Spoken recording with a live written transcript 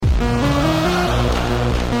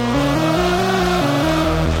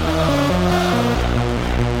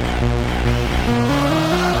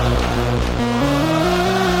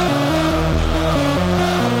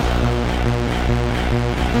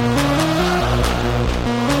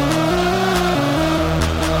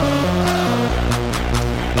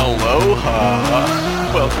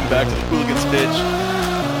back to the Hooligans pitch.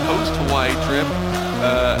 Post-Hawaii trip.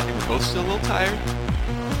 I think we're both still a little tired,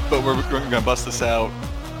 but we're going to bust this out.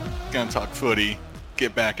 Going to talk footy.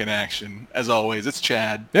 Get back in action. As always, it's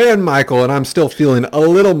Chad. And Michael, and I'm still feeling a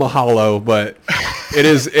little mahalo, but it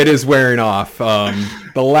is wearing off.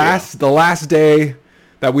 The last day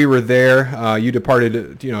that we were there, you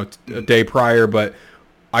departed, a day prior, but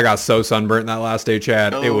I got so sunburnt that last day,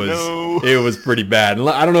 Chad. It was pretty bad. And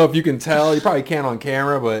I don't know if you can tell. You probably can't on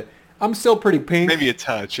camera, but I'm still pretty pink. Maybe a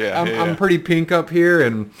touch, yeah. I'm pretty pink up here,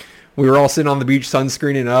 and we were all sitting on the beach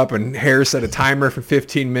sunscreening up, and Harris set a timer for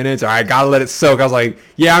 15 minutes. All right, got to let it soak. I was like,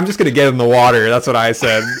 yeah, I'm just going to get in the water. That's what I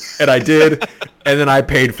said. And I did, and then I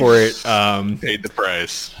paid for it. Paid the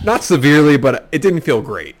price. Not severely, but it didn't feel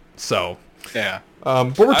great. So, yeah.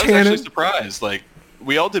 But we're I was tanning. actually surprised. Like,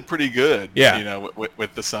 we all did pretty good, yeah.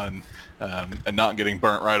 With the sun and not getting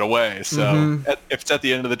burnt right away. So if it's at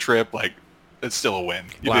the end of the trip, like, it's still a win.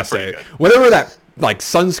 You Last did pretty day. good. Whatever that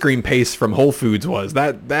sunscreen paste from Whole Foods was,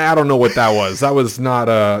 that I don't know what that was. That was not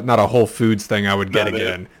a Whole Foods thing I would get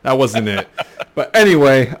again. That wasn't it. But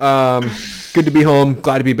anyway, good to be home.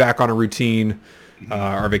 Glad to be back on a routine.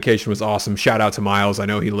 Our vacation was awesome. Shout out to Miles. I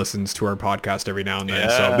know he listens to our podcast every now and then.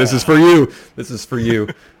 Yeah. So this is for you.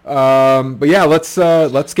 But yeah,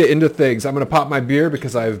 let's get into things. I'm gonna pop my beer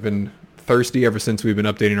because I've been thirsty ever since we've been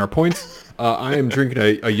updating our points. I am drinking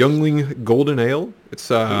a Youngling Golden Ale. It's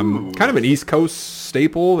kind of an East Coast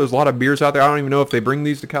staple. There's a lot of beers out there. I don't even know if they bring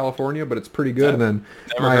these to California, but it's pretty good. And then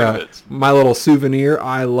my little souvenir,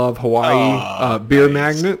 I love Hawaii beer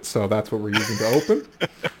magnet. So that's what we're using to open.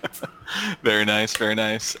 Very nice, very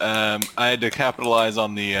nice. I had to capitalize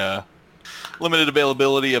on the limited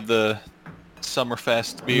availability of the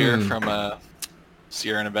Summerfest beer from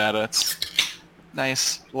Sierra Nevada. It's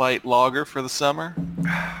nice light lager for the summer.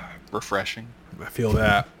 Refreshing. I feel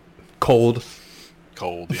that. Cold,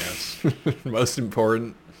 yes. most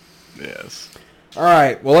important. Yes. All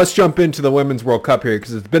right, well, let's jump into the Women's World Cup here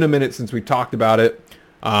because it's been a minute since we talked about it.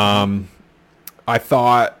 I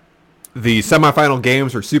thought the semifinal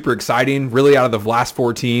games were super exciting. Really, out of the last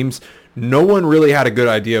four teams, no one really had a good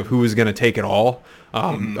idea of who was going to take it all.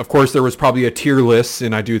 Of course, there was probably a tier list,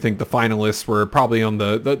 and I do think the finalists were probably on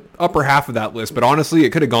the upper half of that list. But honestly, it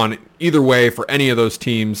could have gone either way for any of those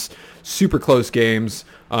teams. Super close games,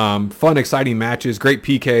 fun, exciting matches, great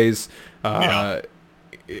PKs.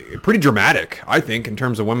 Pretty dramatic, I think, in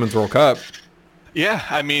terms of Women's World Cup. Yeah,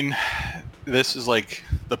 I mean, this is like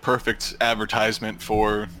the perfect advertisement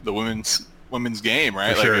for the women's game,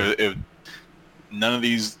 right? For like, sure. if none of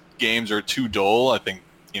these games are too dull. I think,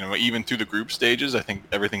 even through the group stages, I think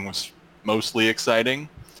everything was mostly exciting.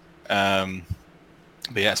 But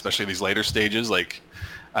yeah, especially these later stages, like,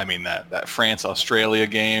 I mean, that France-Australia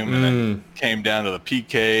game and then came down to the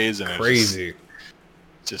PKs. And Crazy. It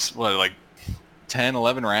just what, like 10,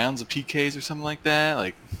 11 rounds of PKs or something like that?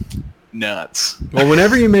 Like, nuts. Well,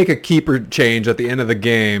 whenever you make a keeper change at the end of the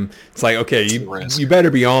game, it's like, okay, you better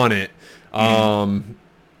be on it.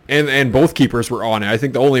 And both keepers were on it. I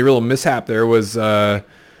think the only real mishap there was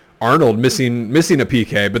Arnold missing a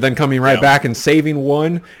PK, but then coming right back and saving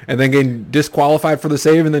one, and then getting disqualified for the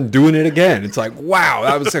save, and then doing it again. It's like, wow,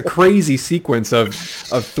 that was a crazy sequence of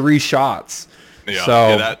three shots. Yeah,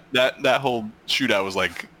 so that whole shootout was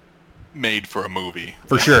like made for a movie.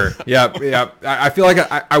 For sure. Yeah. I feel like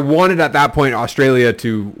I wanted at that point Australia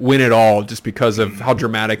to win it all just because of how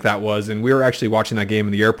dramatic that was. And we were actually watching that game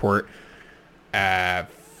in the airport at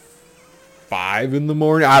 5 a.m.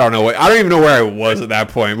 I don't know. I don't even know where I was at that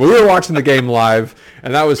point. But we were watching the game live,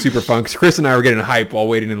 and that was super fun because Chris and I were getting hype while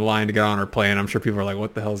waiting in line to get on our plane. I'm sure people are like,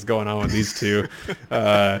 what the hell is going on with these two?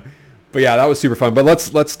 But yeah, that was super fun. But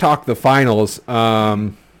let's talk the finals.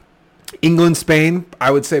 England, Spain,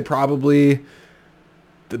 I would say probably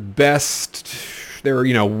the best. They were,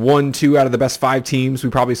 1, 2 out of the best 5 teams we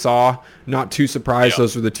probably saw. Not too surprised.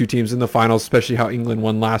 Those were the 2 teams in the finals, especially how England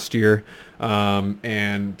won last year.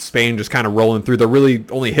 And Spain just kind of rolling through. The really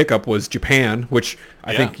only hiccup was Japan, which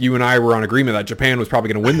I think you and I were on agreement that Japan was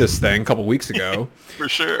probably going to win this thing a couple weeks ago. For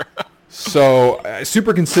sure. So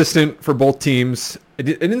super consistent for both teams. It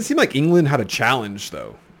didn't seem like England had a challenge,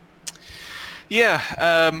 though. Yeah,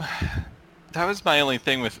 that was my only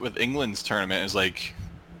thing with England's tournament is like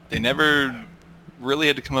they never really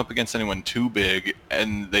had to come up against anyone too big,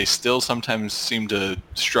 and they still sometimes seem to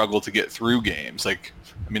struggle to get through games. Like,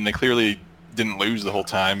 I mean, they clearly didn't lose the whole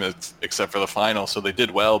time except for the final, so they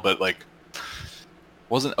did well, but like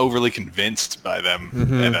wasn't overly convinced by them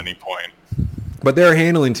at any point. But they're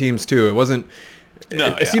handling teams too. It wasn't.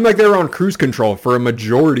 It seemed like they were on cruise control for a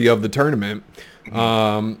majority of the tournament.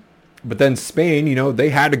 But then Spain, they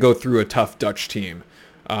had to go through a tough Dutch team.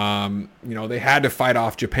 They had to fight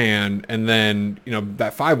off Japan, and then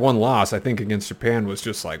that 5-1 loss I think against Japan was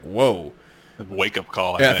just like, whoa. Wake up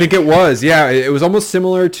call. I think it was. Yeah, it was almost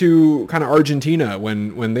similar to kind of Argentina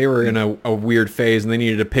when they were in a weird phase and they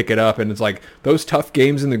needed to pick it up. And it's like those tough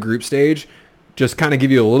games in the group stage just kind of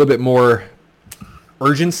give you a little bit more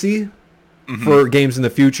urgency for games in the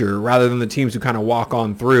future, rather than the teams who kind of walk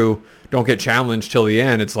on through, don't get challenged till the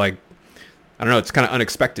end. It's like, I don't know, it's kind of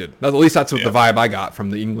unexpected. At least that's what the vibe I got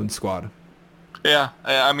from the England squad. Yeah,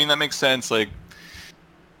 I mean, that makes sense. Like,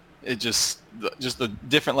 it just the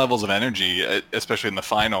different levels of energy, especially in the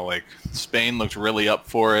final. Like, Spain looked really up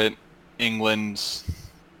for it. England,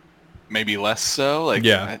 maybe less so. Like,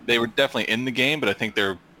 they were definitely in the game, but I think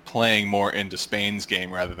they're playing more into Spain's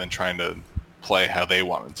game rather than trying to play how they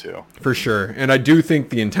wanted to. For sure. And I do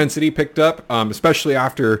think the intensity picked up, especially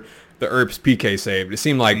after the Earps PK saved. It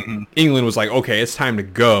seemed like England was like, okay, it's time to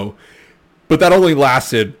go. But that only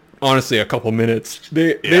lasted, honestly, a couple minutes.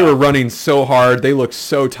 They were running so hard. They looked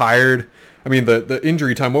so tired. I mean, the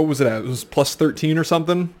injury time, what was it at? It was plus 13 or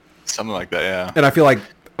something? Something like that, yeah. And I feel like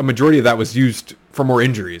a majority of that was used for more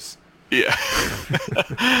injuries. Yeah.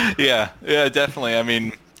 yeah, definitely. I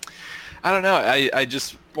mean, I don't know. I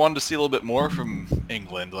just wanted to see a little bit more from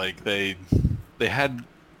England. Like, they had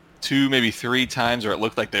 2, maybe 3 times where it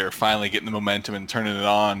looked like they were finally getting the momentum and turning it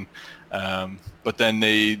on. But then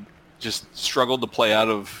they just struggled to play out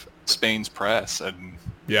of Spain's press and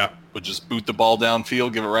would just boot the ball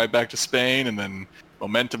downfield, give it right back to Spain, and then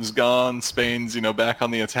momentum's gone. Spain's, back on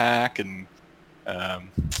the attack. And, a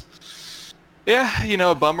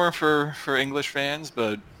bummer for English fans,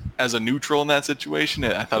 but as a neutral in that situation,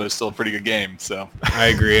 I thought it was still a pretty good game. So I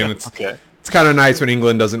agree. And it's okay. It's kind of nice when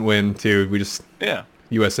England doesn't win, too. We just... Yeah.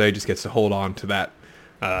 USA just gets to hold on to that,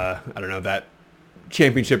 that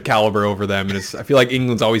championship caliber over them. And I feel like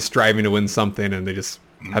England's always striving to win something, and they just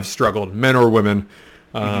have struggled, men or women.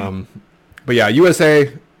 But yeah,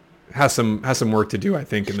 USA has some work to do, I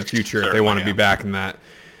think, in the future if they want to be back in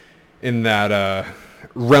that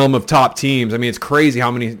realm of top teams. I mean, it's crazy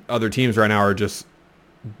how many other teams right now are just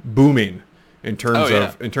booming in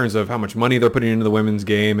terms of how much money they're putting into the women's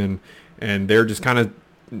game, and they're just kind of,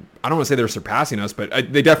 I don't want to say they're surpassing us, but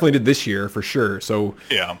they definitely did this year for sure. So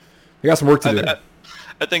they got some work to do.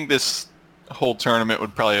 I think this whole tournament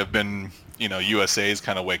would probably have been, USA's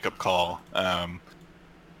kind of wake up call.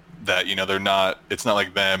 That they're not. It's not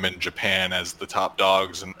like them and Japan as the top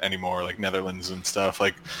dogs anymore, like Netherlands and stuff.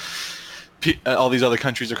 Like all these other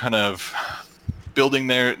countries are kind of building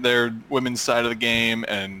their women's side of the game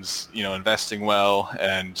and investing well.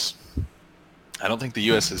 And I don't think the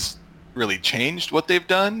U.S. has really changed what they've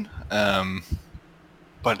done,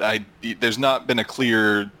 but there's not been a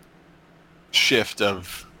clear shift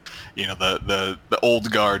of the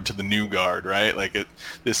old guard to the new guard, right? Like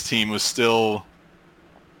this team was still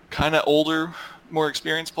kind of older, more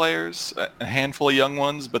experienced players, a handful of young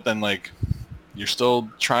ones, but then like you're still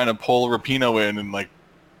trying to pull Rapinoe in, and like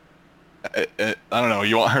I don't know,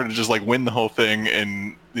 you want her to just like win the whole thing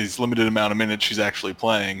in these limited amount of minutes she's actually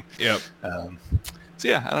playing. Yep. So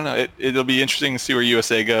yeah, I don't know. It'll be interesting to see where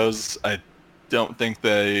USA goes. I don't think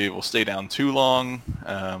they will stay down too long,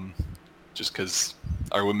 just because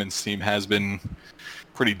our women's team has been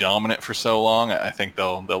pretty dominant for so long. I think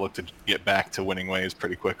they'll look to get back to winning ways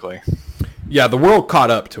pretty quickly. Yeah, the world caught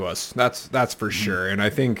up to us. That's for sure. And I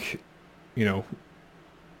think, the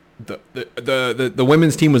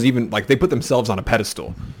women's team was even like they put themselves on a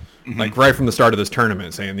pedestal. Like right from the start of this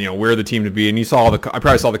tournament, saying we're the team to be, and you saw I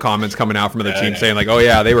probably saw the comments coming out from other teams saying like, oh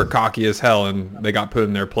yeah, they were cocky as hell and they got put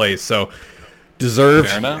in their place. So deserved,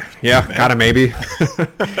 fair enough. Yeah, kind of maybe.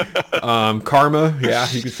 Karma, yeah,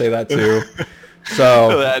 you could say that too.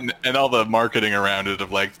 So and all the marketing around it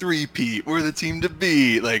of like 3-peat, we're the team to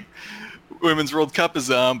be. Like Women's World Cup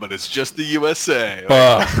is on, but it's just the USA.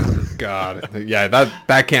 God, yeah,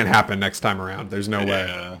 that can't happen next time around. There's no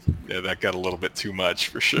way. Yeah, that got a little bit too much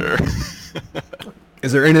for sure.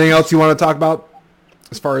 Is there anything else you want to talk about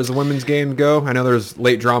as far as the women's game go? I know there's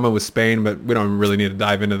late drama with Spain, but we don't really need to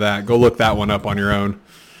dive into that. Go look that one up on your own.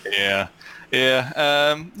 Yeah.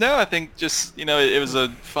 No, I think just it was a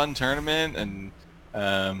fun tournament, and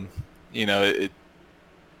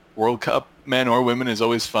World Cup, men or women, is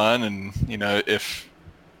always fun, and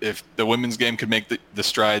if the women's game could make the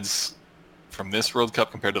strides from this World Cup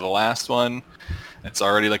compared to the last one, it's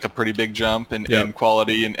already like a pretty big jump in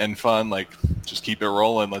quality and fun. Like, just keep it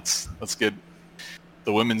rolling. Let's get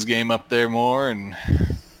the women's game up there more, and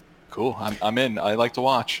cool. I'm in. I like to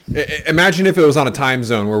watch. Imagine if it was on a time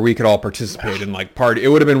zone where we could all participate and like party. It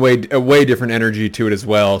would have been a way different energy to it as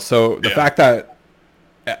well. So the fact that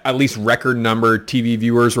at least record number TV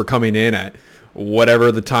viewers were coming in at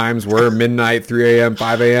whatever the times were, midnight, 3 a.m.,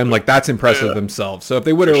 5 a.m. Like, that's impressive themselves. So if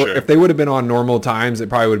they would have been on normal times, it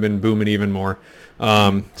probably would have been booming even more.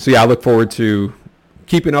 So yeah, I look forward to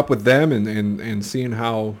keeping up with them and seeing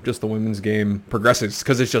how just the women's game progresses,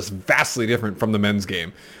 because it's just vastly different from the men's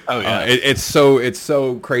game. Oh yeah, it's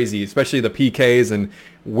so crazy, especially the PKs and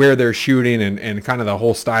where they're shooting and kind of the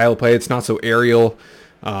whole style of play. It's not so aerial.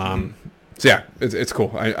 So yeah, it's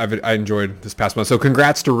cool. I enjoyed this past month. So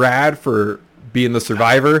congrats to Rad for being the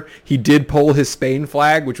survivor. He did pull his Spain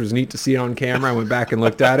flag, which was neat to see on camera. I went back and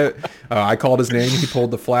looked at it. I called his name. He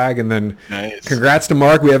pulled the flag. And then congrats to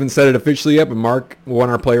Mark. We haven't said it officially yet, but Mark won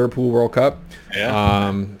our Player Pool World Cup.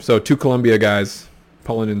 Yeah. So 2 Colombia guys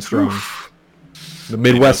pulling in strong. Oof. The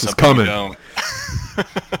Midwest is coming.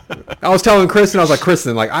 I was telling Kristen, I was like,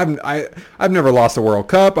 Kristen, like I've never lost a World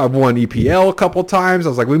Cup. I've won EPL a couple times. I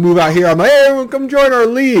was like, we move out here. I'm like, hey, everyone come join our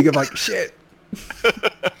league. I'm like, shit.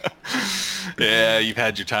 Yeah, you've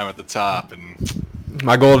had your time at the top, and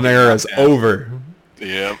my golden era is over.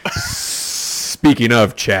 Yep. Speaking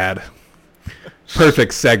of, Chad,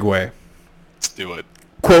 perfect segue. Let's do it.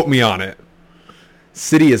 Quote me on it.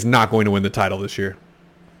 City is not going to win the title this year.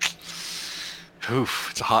 Oof,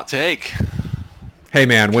 it's a hot take. Hey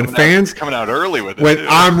man, when fans coming out early with it, when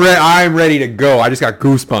I'm ready to go. I just got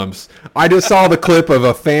goosebumps. I just saw the clip of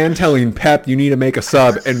a fan telling Pep you need to make a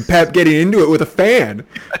sub, and Pep getting into it with a fan.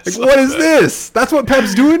 Like, what is this? That's what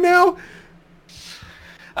Pep's doing now?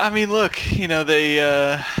 I mean, look, they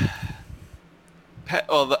the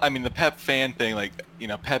Pep fan thing, like,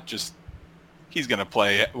 Pep just, he's gonna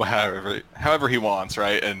play however he wants,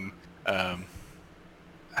 right? And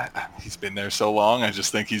he's been there so long. I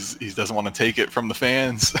just think he doesn't want to take it from the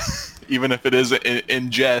fans, even if it is in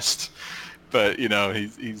jest. But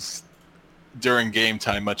he's during game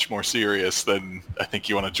time much more serious than I think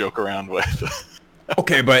you want to joke around with.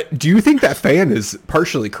 Okay, but do you think that fan is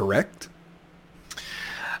partially correct?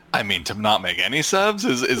 I mean, to not make any subs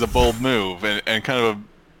is a bold move and kind of a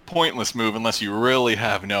pointless move unless you really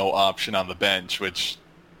have no option on the bench, which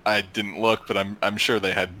I didn't look, but I'm sure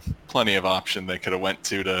they had plenty of option they could have went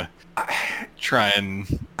to try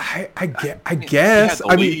and. I guess.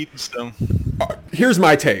 I mean, so. Here's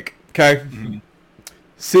my take. Okay, mm-hmm.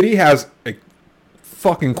 City has a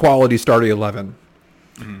fucking quality starting 11.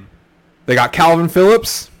 Mm-hmm. They got Calvin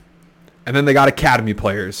Phillips, and then they got academy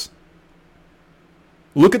players.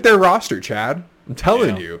 Look at their roster, Chad. I'm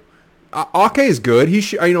telling you. Ake is good.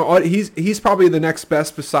 He's probably the next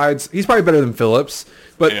best besides. He's probably better than Phillips,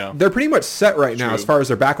 but they're pretty much set right now as far as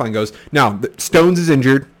their backline goes. Now Stones is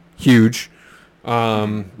injured, huge.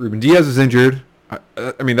 Ruben Diaz is injured.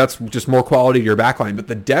 I mean, that's just more quality to your backline, but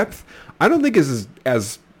the depth I don't think is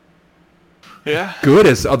as good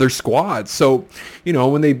as other squads. So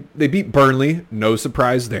when they beat Burnley, no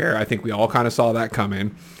surprise there. I think we all kind of saw that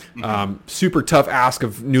coming. Super tough ask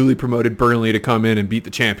of newly promoted Burnley to come in and beat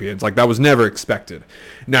the champions. Like, that was never expected.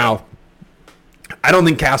 Now, I don't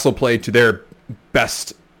think Castle played to their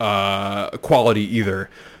best quality either.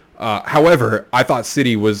 However, I thought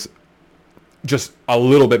City was just a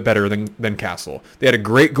little bit better than Castle. They had a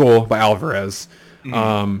great goal by Alvarez.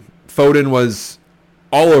 Foden was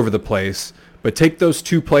all over the place. But take those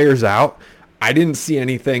 2 players out, I didn't see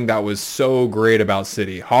anything that was so great about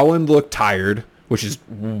City. Holland looked tired, which is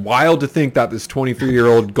wild to think that this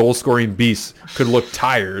 23-year-old goal-scoring beast could look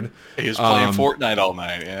tired. He was playing Fortnite all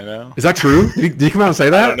night, Is that true? Did he come out and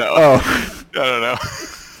say that? I don't know. Oh. I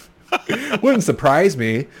don't know. Wouldn't surprise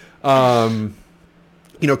me.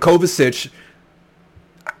 Kovacic,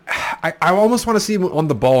 I almost want to see him on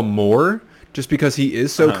the ball more just because he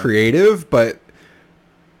is so creative, but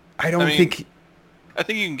I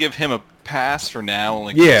think you can give him a pass for now.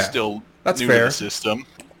 Like, he's still new to the system.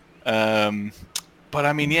 But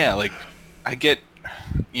I mean, I get,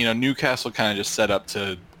 Newcastle kind of just set up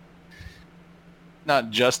to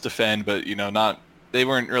not just defend, but they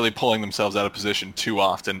weren't really pulling themselves out of position too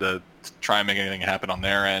often to try and make anything happen on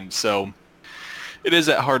their end. So it is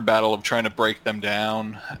that hard battle of trying to break them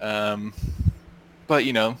down. But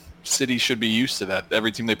City should be used to that.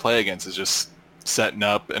 Every team they play against is just setting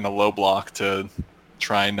up in a low block to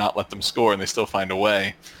try and not let them score, and they still find a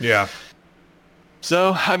way. Yeah.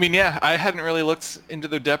 So, I mean, I hadn't really looked into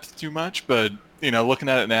their depth too much, but, looking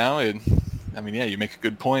at it now, you make a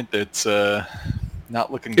good point that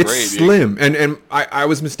not looking great. It's slim, and I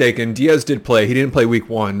was mistaken. Diaz did play. He didn't play week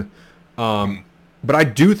 1. But I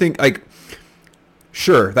do think,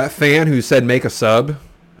 sure, that fan who said make a sub,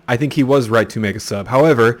 I think he was right to make a sub.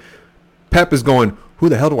 However, Pep is going, who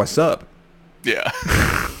the hell do I sub? Yeah.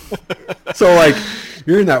 So,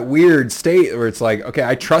 you're in that weird state where it's like, okay,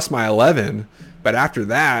 I trust my 11, but after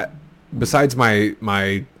that, besides my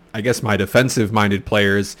I guess my defensive minded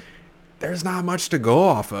players, there's not much to go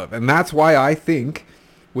off of. And that's why I think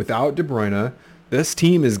without De Bruyne, this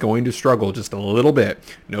team is going to struggle just a little bit.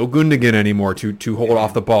 No Gundogan anymore to hold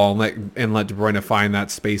off the ball and let De Bruyne find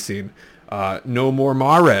that spacing. No more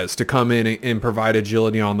Mahrez to come in and provide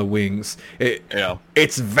agility on the wings.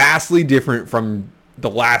 It's vastly different from the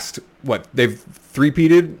last, they've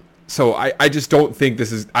three-peated. So I just don't think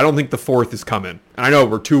I don't think the fourth is coming. And I know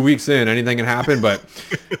we're 2 weeks in, anything can happen, but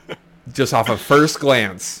just off of first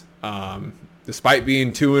glance, despite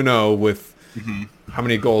being 2-0 with how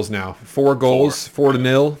many goals now? 4 goals,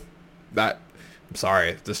 4-0. I'm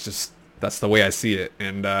sorry, that's the way I see it.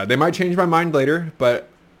 And they might change my mind later, but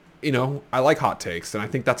I like hot takes, and I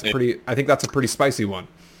think that's a pretty spicy one.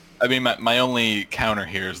 I mean, my only counter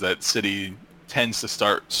here is that City tends to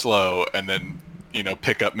start slow and then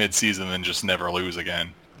pick up mid-season and just never lose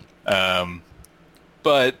again.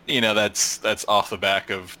 But that's off the back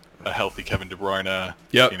of a healthy Kevin De Bruyne.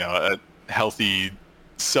 Yep. A healthy,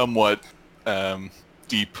 somewhat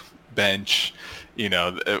deep bench.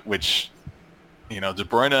 Which De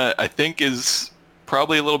Bruyne I think is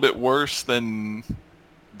probably a little bit worse than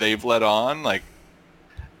they've let on. Like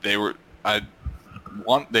they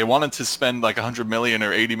wanted to spend like 100 million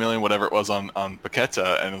or 80 million, whatever it was, on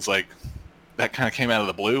Paqueta, and it's like that kind of came out of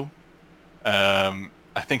the blue.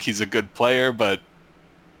 I think he's a good player, but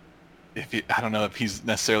I don't know if he's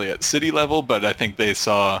necessarily at City level, but I think they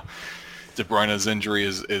saw De Bruyne's injury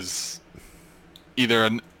is either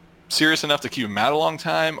serious enough to keep him out a long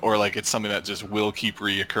time, or like it's something that just will keep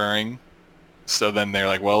reoccurring. So then they're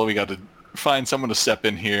like, well, we got to find someone to step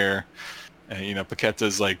in here. And,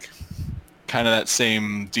 Paqueta's like kind of that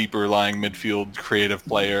same deeper lying midfield creative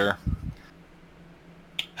player.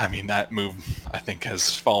 I mean, that move I think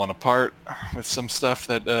has fallen apart with some stuff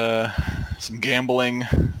that some gambling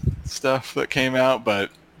stuff that came out, but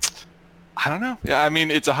I don't know. Yeah, I mean,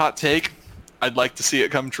 it's a hot take. I'd like to see it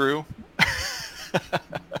come true.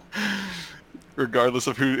 Regardless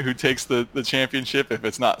of who takes the championship. If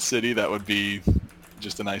it's not City, that would be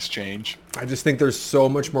just a nice change. I just think there's so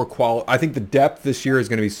much more quality. I think the depth this year is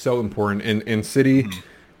going to be so important. And City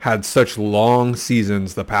had such long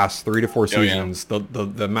seasons the past 3 to 4 seasons. Oh, yeah.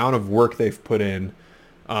 The amount of work they've put in,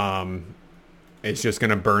 it's just going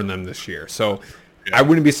to burn them this year. So I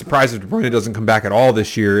wouldn't be surprised if De Bruyne doesn't come back at all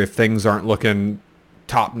this year if things aren't looking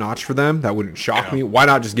top notch for them. That wouldn't shock me. Why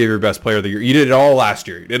not just give your best player of the year? You did it all last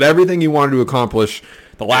year. You did everything you wanted to accomplish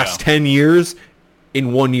the last 10 years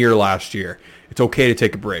in 1 year last year. It's okay to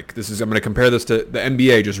take a break. I'm going to compare this to the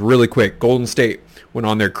NBA just really quick. Golden State went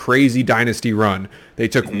on their crazy dynasty run. They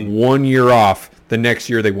took 1 year off. The next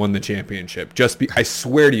year they won the championship. I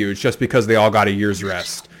swear to you, it's just because they all got a year's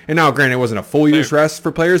rest. And now, granted, it wasn't a full year's rest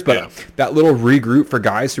for players, but that little regroup for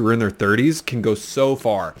guys who are in their 30s can go so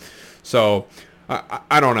far. So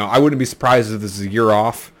I don't know. I wouldn't be surprised if this is a year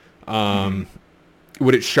off.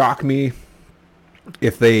 Would it shock me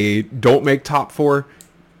if they don't make top 4?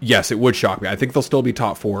 Yes, it would shock me. I think they'll still be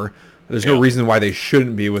top 4. There's no reason why they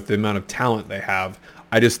shouldn't be with the amount of talent they have.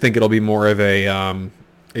 I just think it'll be more of a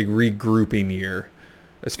regrouping year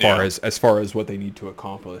as far as what they need to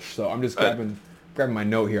accomplish. So I'm just grabbing my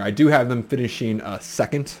note here. I do have them finishing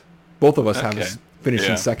second. Both of us have us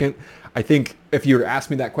finishing second. I think if you were to ask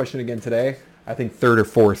me that question again today, I think third or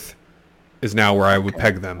fourth is now where I would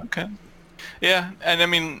peg them. Okay. Yeah, and I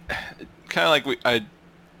mean, kind of like I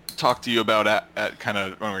talked to you about at kind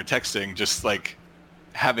of when we were texting, just like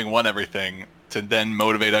having won everything to then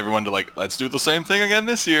motivate everyone to like, let's do the same thing again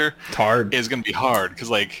this year. It's hard. Is going to be hard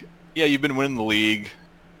because like, you've been winning the league,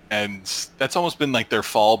 and that's almost been like their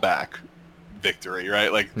fallback victory,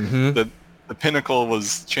 right? Like the pinnacle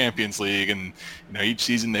was Champions League, and each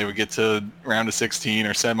season they would get to round of 16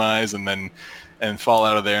 or semis, and fall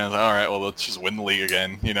out of there, and it's like, all right, well, let's just win the league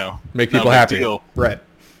again. Make people happy. Deal. Right.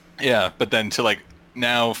 Yeah, but then to like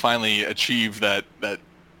now finally achieve that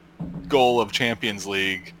goal of Champions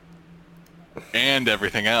League and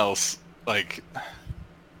everything else, like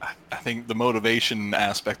I think the motivation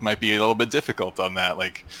aspect might be a little bit difficult on that,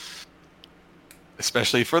 like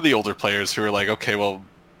especially for the older players who are like, okay, well,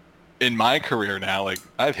 in my career now, like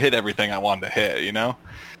I've hit everything I wanted to hit,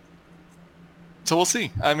 So we'll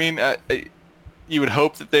see. I mean, you would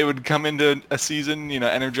hope that they would come into a season,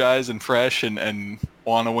 energized and fresh and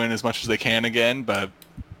want to win as much as they can again, but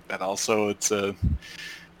that also it's a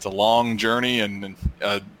long journey and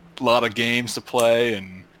a lot of games to play,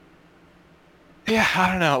 and I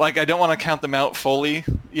don't know. Like, I don't want to count them out fully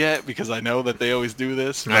yet because I know that they always do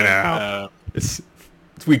this. But, I know. It's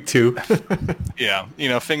It's week 2.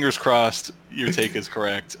 Yeah, fingers crossed your take is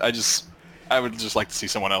correct. I would just like to see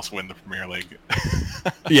someone else win the Premier League.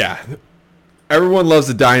 Yeah. Everyone loves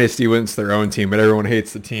the dynasty when it's their own team, but everyone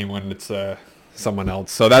hates the team when it's someone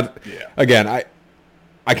else. So that, again,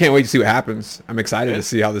 I can't wait to see what happens. I'm excited to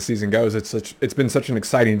see how the season goes. It's been such an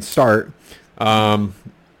exciting start. And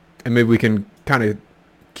maybe we can kind of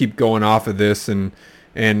keep going off of this. And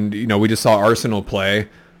we just saw Arsenal play.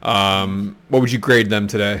 What would you grade them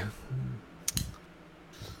today?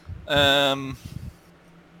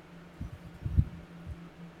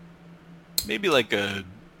 Maybe like going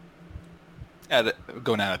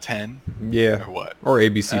out of 10. Yeah. Or what? Or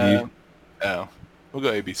ABCD. We'll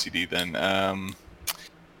go ABCD then.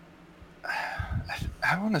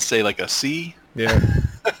 I want to say like a C. Yeah.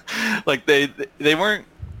 Like they weren't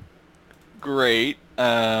great.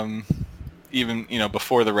 Even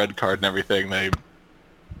before the red card and everything, they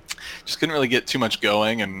just couldn't really get too much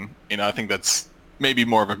going. And I think that's maybe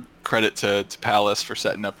more of a credit to Palace for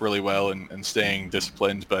setting up really well and staying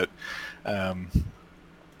disciplined. But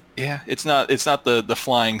it's not the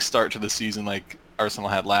flying start to the season like Arsenal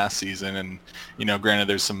had last season. And granted,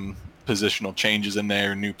 there's some positional changes in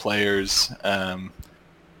there, new players. I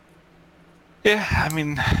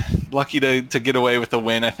mean, lucky to get away with a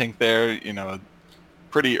win. I think there,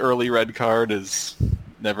 pretty early red card is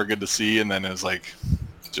never good to see, and then it was like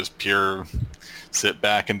just pure sit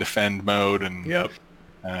back and defend mode. And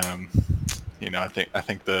I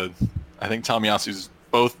think Tomiyasu's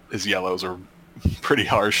both his yellows are pretty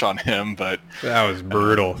harsh on him, but that was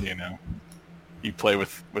brutal. You play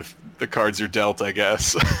with the cards you're dealt, I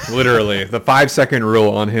guess. Literally, the 5-second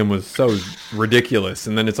rule on him was so ridiculous.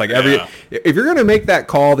 And then it's like if you're gonna make that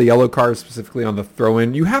call, the yellow card specifically on the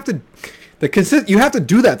throw-in, you have to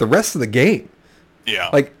do that the rest of the game. Yeah,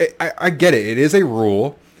 like I get it. It is a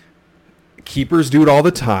rule. Keepers do it all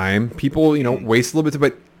the time. People, waste a little bit,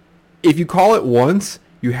 but if you call it once,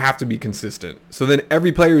 you have to be consistent. So then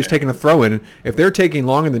every player who's taking a throw-in, if they're taking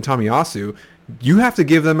longer than Tomiyasu, you have to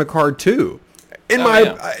give them a card too.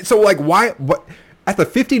 So like why? What at the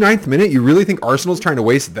 59th minute? You really think Arsenal's trying to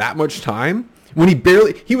waste that much time when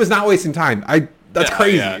he was not wasting time? That's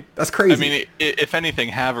crazy. Yeah. That's crazy. I mean, if anything,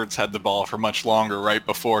 Havertz had the ball for much longer right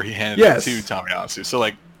before he handed it to Tomiyasu. So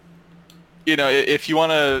like, if you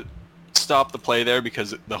want to stop the play there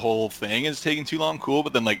because the whole thing is taking too long, cool.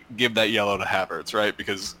 But then like give that yellow to Havertz, right?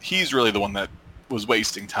 Because he's really the one that was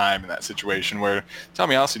wasting time in that situation where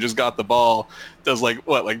Tomiyasu just got the ball, does like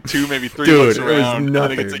 2, maybe 3 looks around, and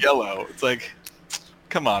then it gets a yellow. It's like,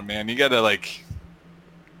 come on, man, you gotta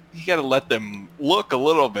let them look a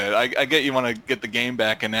little bit. I get you want to get the game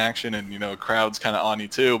back in action, and crowd's kind of on you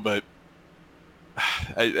too, but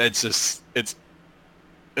it's an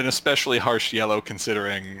especially harsh yellow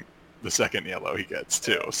considering the second yellow he gets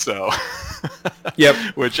too. So,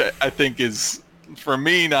 which I think is for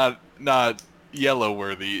me not yellow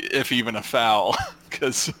worthy, if even a foul,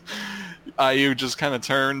 because Ayew just kind of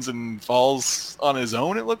turns and falls on his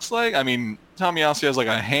own, it looks like. I mean, Tomiyasu has like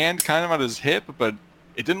a hand kind of on his hip, but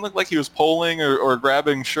it didn't look like he was pulling or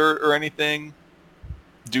grabbing shirt or anything.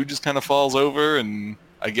 Dude just kind of falls over, and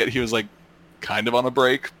I get he was like kind of on a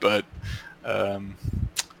break, but I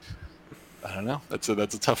don't know. That's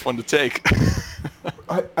a tough one to take.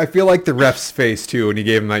 I feel like the ref's face too when he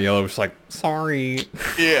gave him that yellow was like, sorry.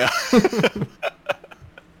 Yeah.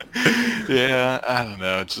 Yeah, I don't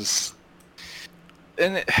know. It's just,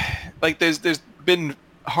 and there's been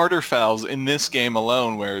harder fouls in this game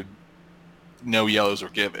alone where no yellows were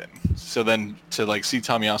given. So then to like see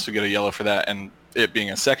Tomiyasu get a yellow for that and it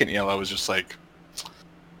being a second yellow was just like,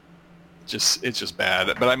 it's just bad.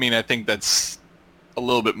 But I mean, I think that's a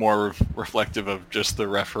little bit more reflective of just the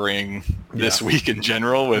refereeing this week in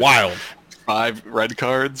general with wild 5 red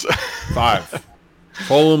cards. 5.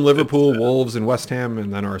 Fulham, Liverpool, Wolves, and West Ham,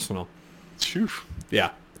 and then Arsenal. Phew.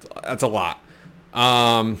 Yeah, that's a lot.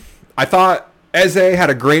 I thought Eze had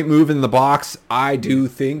a great move in the box. I do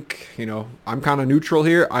think, I'm kind of neutral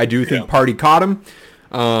here. I do think Partey caught him.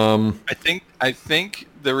 I think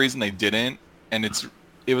the reason they didn't, and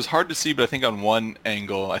it was hard to see, but I think on one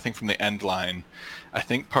angle, I think from the end line, I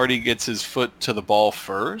think Partey gets his foot to the ball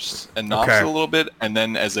first and knocks it a little bit, and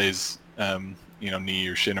then Eze's knee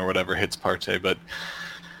or shin or whatever hits Partey. But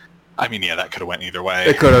I mean, that could have went either way.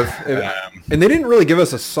 It could have. And they didn't really give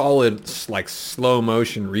us a solid like slow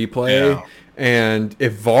motion replay. Yeah. And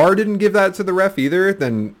if VAR didn't give that to the ref either,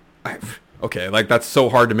 then that's so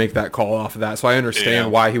hard to make that call off of that. So I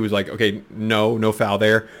understand why he was like, okay, no foul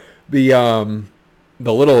there. The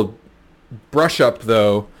little brush up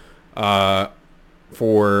though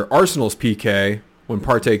for Arsenal's PK when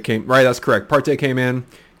Partey came. Right, that's correct. Partey came in,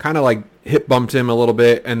 kind of like hip bumped him a little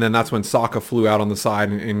bit, and then that's when Saka flew out on the side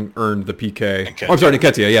and earned the PK. Oh, I'm sorry,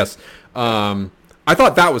 Nketiah. Yes. I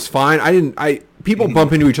thought that was fine. People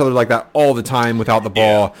bump into each other like that all the time without the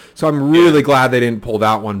ball, so I'm really glad they didn't pull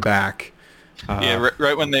that one back.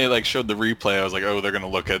 Right when they like showed the replay, I was like, oh, they're gonna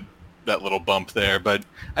look at that little bump there. But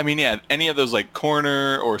I mean, any of those like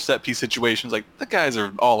corner or set piece situations, like the guys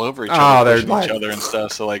are all over each other, pushing each other and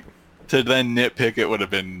stuff. So like to then nitpick it would have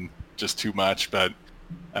been just too much. But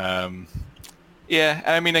I mean,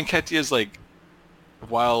 Nketiah's like,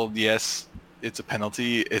 while yes, it's a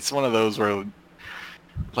penalty, it's one of those where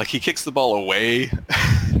like he kicks the ball away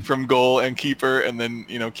from goal and keeper, and then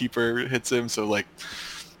keeper hits him. So like,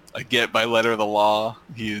 I get by letter of the law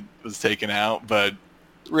he was taken out, but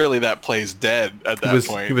really that play's dead at that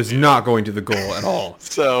point. He was not going to the goal at all.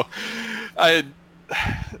 So I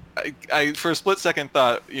for a split second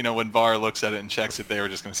thought, when VAR looks at it and checks it, they were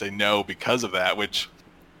just going to say no because of that, which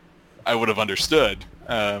I would have understood.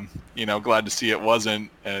 Glad to see it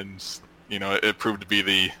wasn't, and it proved to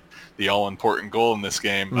be the all-important goal in this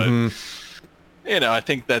game. But I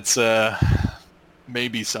think that's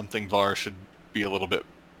maybe something VAR should be a little bit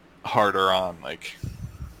harder on. Like,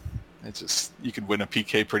 it's just, you could win a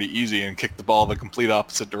PK pretty easy and kick the ball the complete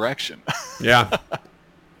opposite direction. Yeah.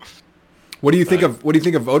 What do you think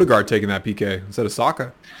of Odegaard taking that PK instead of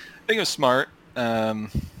Saka? I think it was smart.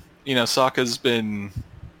 Saka's been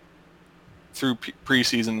through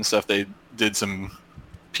preseason and stuff. They did some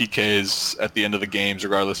PKs at the end of the games,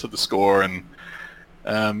 regardless of the score, and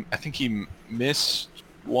I think he missed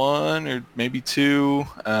one or maybe two.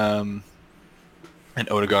 And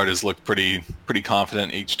Odegaard has looked pretty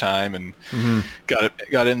confident each time, and got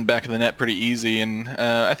it in the back of the net pretty easy. And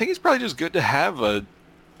I think it's probably just good to have a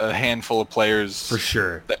handful of players for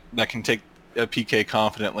sure that can take a PK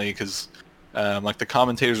confidently, because like the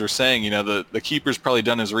commentators were saying, the keeper's probably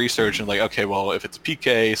done his research and like, okay, well, if it's a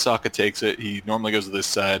PK, Saka takes it. He normally goes to this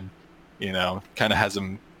side, kind of has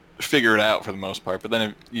him figure it out for the most part. But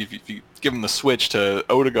then if you give him the switch to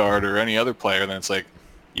Odegaard or any other player, then it's like,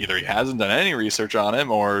 either he hasn't done any research on him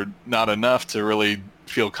or not enough to really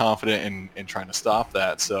feel confident in trying to stop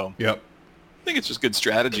that. So yep. I think it's just good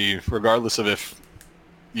strategy, regardless of if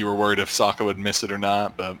you were worried if Saka would miss it or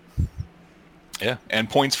not. But yeah, and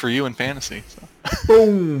points for you in fantasy. So.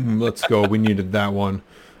 Boom! Let's go. We needed that one.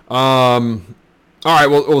 All right.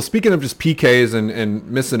 Well, speaking of just PKs and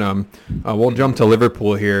missing them, we'll jump to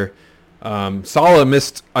Liverpool here. Salah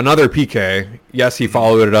missed another PK. Yes, he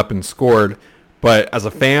followed it up and scored. But as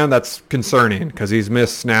a fan, that's concerning because he's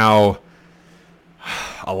missed now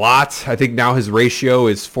a lot. I think now his ratio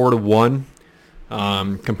is 4-1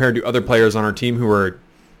 compared to other players on our team who are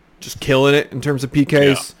just killing it in terms of PKs.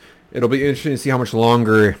 Yeah. It'll be interesting to see how much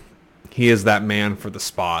longer he is that man for the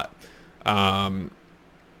spot. I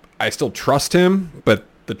still trust him, but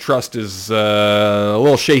the trust is a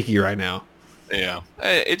little shaky right now. Yeah.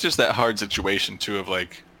 It's just that hard situation, too, of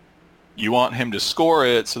like, you want him to score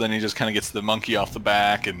it, so then he just kind of gets the monkey off the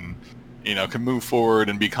back and, can move forward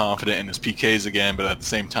and be confident in his PKs again. But at the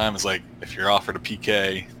same time, it's like, if you're offered a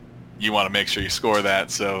PK, you want to make sure you score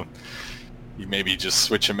that. So you maybe just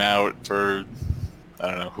switch him out for,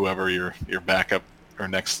 I don't know, whoever your backup or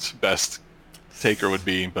next best taker would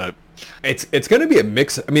be. But it's going to be a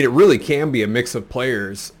mix. I mean, it really can be a mix of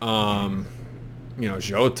players.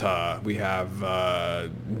 Jota, we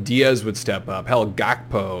have Diaz would step up. Hell,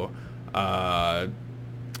 Gakpo.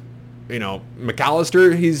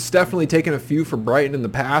 McAllister, he's definitely taken a few for Brighton in the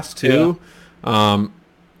past too. Yeah.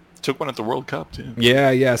 Took one at the World Cup too.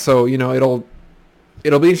 Yeah. So it'll be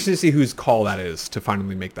interesting to see whose call that is to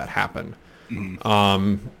finally make that happen.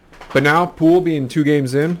 But now, Pool being 2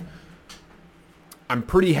 games in, I'm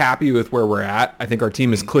pretty happy with where we're at. I think our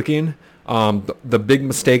team is clicking. The big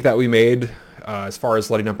mistake that we made as far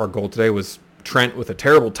as letting up our goal today was Trent with a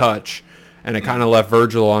terrible touch. And it kind of left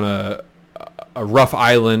Virgil on a rough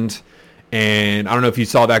island. And I don't know if you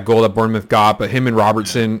saw that goal that Bournemouth got, but him and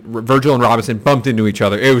Virgil and Robinson bumped into each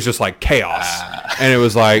other. It was just like chaos. And it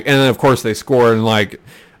was like, and then of course they scored, and like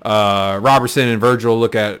Robertson and Virgil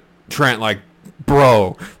look at Trent like,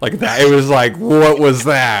 bro, like that. It was like, what was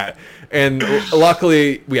that? And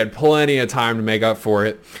luckily we had plenty of time to make up for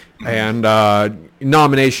it. And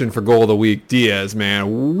nomination for goal of the week, Diaz,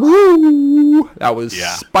 man. Woo! That was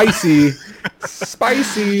spicy.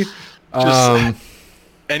 Spicy.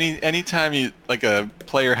 Anytime a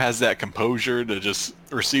player has that composure to just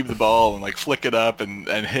receive the ball and like flick it up and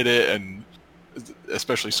hit it, and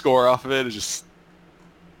especially score off of it, is just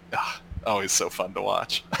always so fun to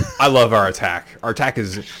watch. I love our attack. Our attack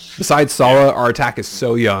is, besides Salah, our attack is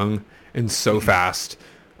so young. and so fast.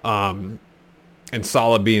 And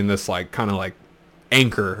Salah being this like kind of like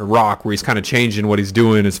anchor, a rock, where he's kind of changing what he's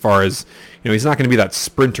doing as far as, he's not going to be that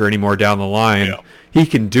sprinter anymore down the line. Yeah. He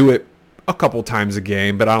can do it a couple times a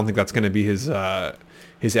game, but I don't think that's going to be his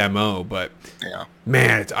MO. But Yeah.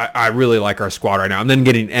 man, I really like our squad right now. And then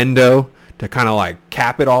getting Endo to kind of like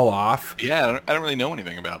cap it all off. Yeah, I don't really know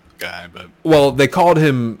anything about the guy, but Well, they called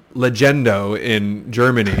him Legendo in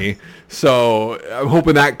Germany, so I'm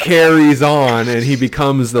hoping that carries on and he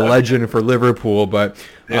becomes the legend for Liverpool. But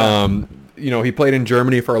he played in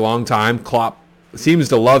Germany for a long time. Klopp seems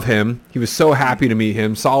to love him. He was so happy to meet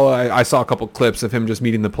him. I saw a couple clips of him just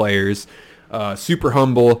meeting the players. Super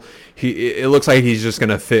humble. It looks like he's just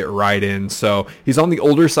gonna fit right in. So he's on the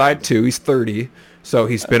older side too. He's 30. So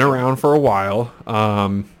he's been around for a while,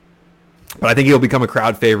 but I think he'll become a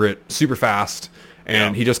crowd favorite super fast,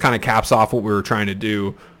 and he just kind of caps off what we were trying to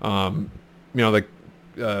do. The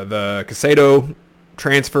Caicedo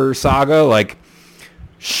transfer saga, like,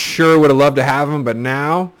 sure would have loved to have him, but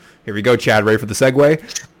now, here we go, Chad, ready for the segue?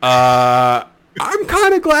 I'm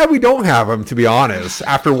kind of glad we don't have him, to be honest,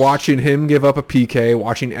 after watching him give up a PK,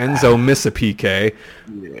 watching Enzo miss a PK.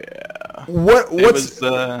 yeah.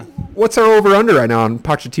 What's our over-under right now on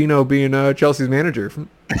Pochettino being Chelsea's manager?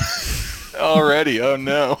 Already? Oh,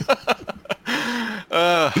 no.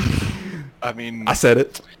 I said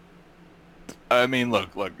it. I mean,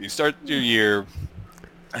 look, you start your year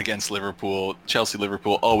against Liverpool,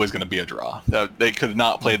 Chelsea-Liverpool, always going to be a draw. They could have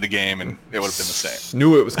not played the game, and it would have been the same.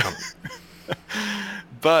 Knew it was coming.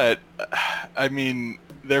 But, I mean,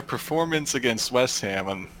 their performance against West Ham,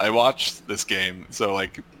 and I watched this game, so,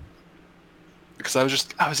 like, because I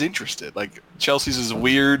was interested. Like, Chelsea's is a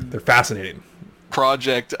weird... They're fascinating.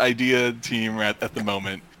 Project idea team at the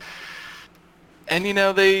moment. And,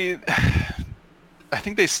 I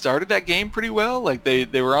think they started that game pretty well. Like,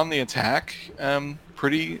 they were on the attack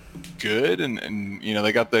pretty good, and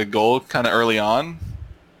they got the goal kind of early on.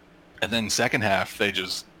 And then second half, they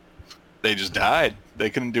just died. They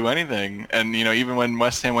couldn't do anything. And, even when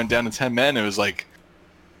West Ham went down to 10 men, it was like,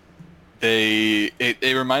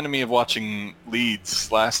 It reminded me of watching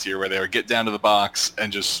Leeds last year, where they would get down to the box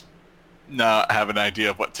and just not have an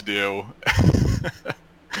idea of what to do,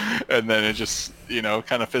 and then it just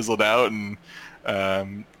kind of fizzled out, and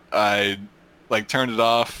I turned it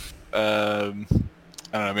off. I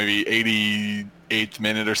don't know, maybe 88th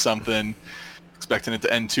minute or something, expecting it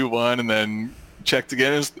to end 2-1, and then checked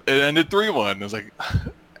again. It ended 3-1. I was like,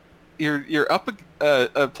 you're up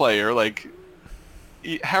a player, like.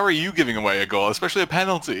 How are you giving away a goal, especially a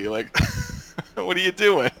penalty? Like, what are you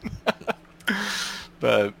doing?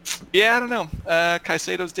 But yeah, I don't know.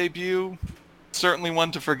 Caicedo's debut, certainly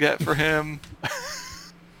one to forget for him.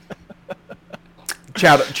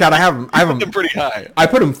 Chad, I have him pretty high. I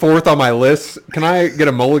put him 4th on my list. Can I get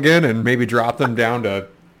a mulligan and maybe drop them down to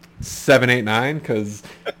 7, 8, 9? Because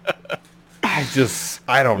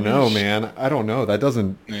I don't know, man. I don't know. That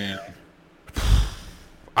doesn't. Yeah.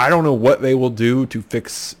 I don't know what they will do to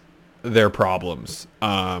fix their problems.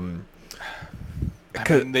 I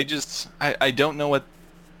don't know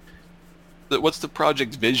what's the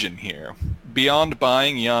project vision here beyond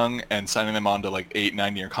buying young and signing them onto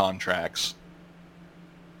 8-9 year contracts.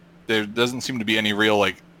 There doesn't seem to be any real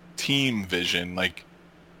team vision.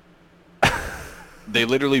 They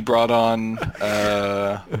literally brought on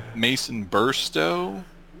Mason Burstow.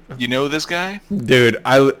 You know this guy? Dude,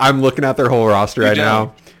 I'm looking at their whole roster right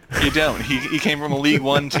now. You don't. He came from a League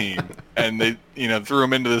One team, and they threw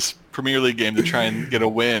him into this Premier League game to try and get a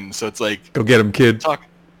win. So it's like, go get him, kid.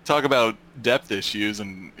 Talk about depth issues,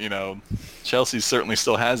 and Chelsea certainly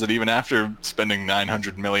still has it, even after spending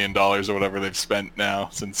 $900 million or whatever they've spent now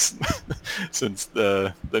since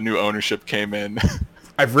the new ownership came in.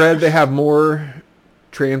 I've read they have more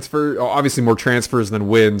obviously more transfers than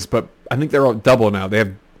wins, but I think they're all double now. They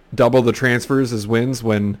have double the transfers as wins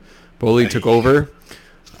when Bowley took over.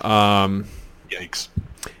 Yikes.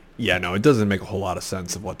 Yeah, no, it doesn't make a whole lot of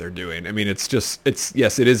sense of what they're doing. I mean, yes,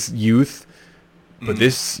 it is youth, but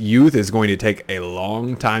this youth is going to take a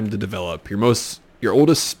long time to develop. Your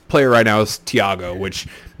oldest player right now is Thiago, which,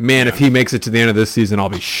 man, if he makes it to the end of this season, I'll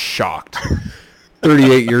be shocked.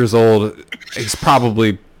 38 years old, he's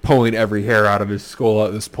probably pulling every hair out of his skull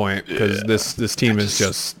at this point, because this team is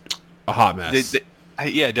just a hot mess.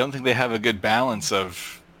 I don't think they have a good balance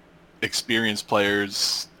of experienced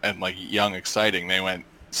players and young, exciting. They went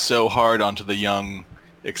so hard onto the young,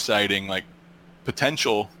 exciting,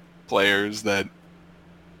 potential players that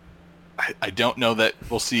I don't know that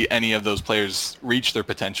we'll see any of those players reach their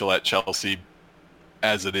potential at Chelsea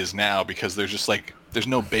as it is now, because there's just there's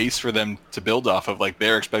no base for them to build off of. Like,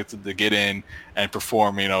 they're expected to get in and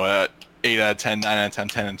perform, a 8 out of 10, 9 out of 10,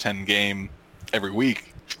 10 and 10 game every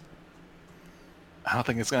week. I don't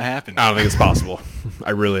think it's going to happen. I don't think it's possible.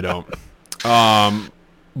 I really don't.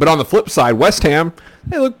 But on the flip side, West Ham,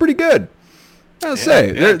 they look pretty good. I'll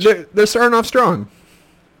say they're starting off strong.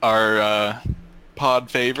 Our pod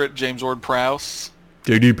favorite, James Ward-Prowse,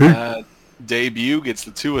 JDP debut, gets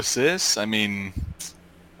the 2 assists. I mean,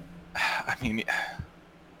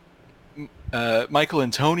 Michael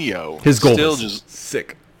Antonio, his goal still was just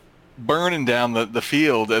sick, burning down the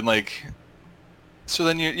field, and so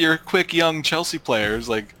then you're quick young Chelsea players.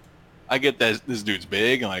 Like, I get that this dude's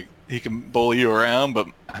big and like he can bully you around, but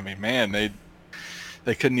I mean, man,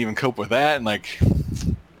 they couldn't even cope with that, and I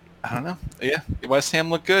don't know. Yeah, West Ham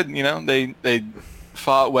looked good. They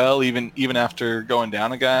fought well even after going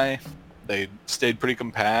down a guy. They stayed pretty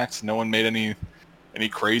compact. No one made any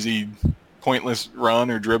crazy pointless run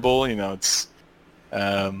or dribble. It's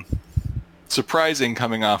surprising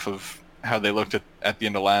coming off of how they looked at the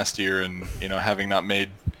end of last year, and having not made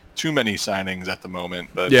too many signings at the moment.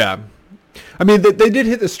 But yeah, I mean they did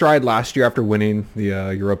hit the stride last year after winning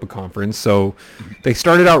the Europa Conference, so they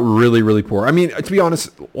started out really, really poor. I mean, to be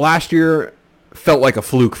honest, last year felt like a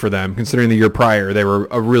fluke for them, considering the year prior they were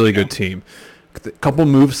a really good team. A couple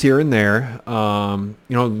moves here and there.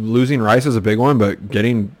 Losing Rice is a big one, but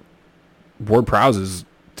getting Ward-Prowse is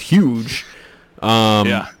huge.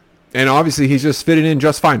 And obviously he's just fitting in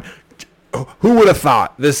just fine. Who would have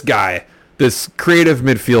thought this guy, this creative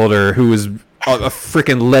midfielder who was a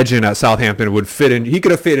freaking legend at Southampton, would fit in? He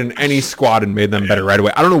could have fit in any squad and made them better right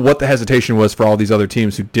away. I don't know what the hesitation was for all these other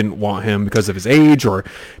teams who didn't want him because of his age or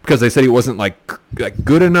because they said he wasn't like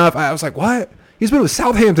good enough. I was like, what? He's been with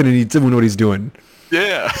Southampton and he's doing what he's doing.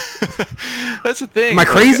 Yeah, that's the thing. Am I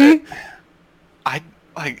crazy? I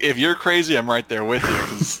if you're crazy, I'm right there with you.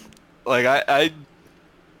 'Cause, I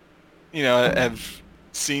have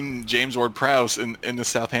seen James Ward-Prowse in the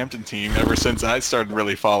Southampton team ever since I started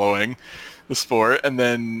really following the sport. And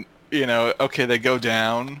then, okay, they go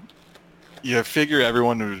down. You figure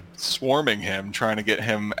everyone was swarming him, trying to get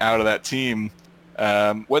him out of that team.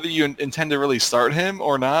 Whether you intend to really start him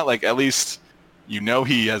or not, at least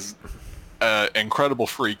he has an incredible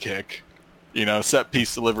free kick. Set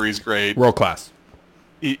piece delivery is great. World class.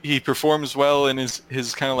 He performs well in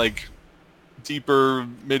his kind of deeper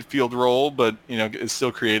midfield role, but is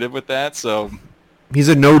still creative with that. So he's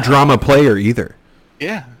a no drama player either.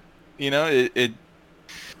 Yeah,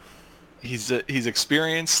 he's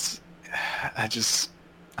experienced. I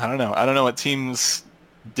don't know. I don't know what teams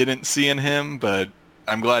didn't see in him, but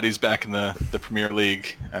I'm glad he's back in the Premier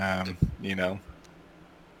League.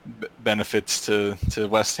 Benefits to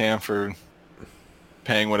West Ham for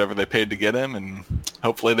paying whatever they paid to get him, and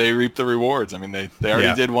hopefully they reap the rewards. I mean, they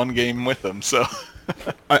already did one game with him, so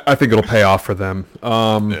I think it'll pay off for them.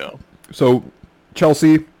 So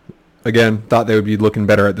Chelsea, again, thought they would be looking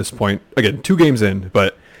better at this point. Again, 2 games in,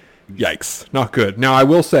 but yikes, not good. Now, I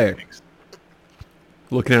will say,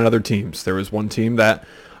 looking at other teams, there was one team that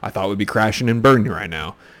I thought would be crashing and burning right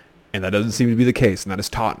now, and that doesn't seem to be the case, and that is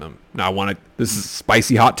Tottenham. Now, this is a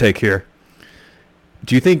spicy hot take here.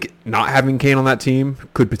 Do you think not having Kane on that team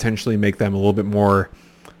could potentially make them a little bit more,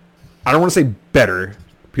 I don't want to say better,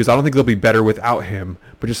 because I don't think they'll be better without him,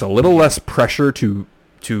 but just a little less pressure to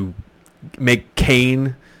make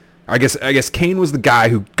Kane, I guess Kane was the guy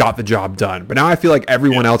who got the job done, but now I feel like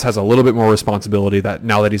everyone else has a little bit more responsibility that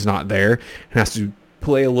now that he's not there and has to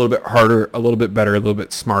play a little bit harder, a little bit better, a little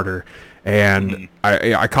bit smarter. And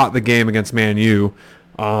I caught the game against Man U.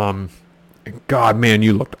 God, Man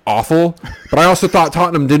U looked awful, but I also thought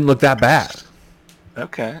Tottenham didn't look that bad.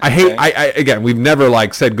 Okay. Again, we've never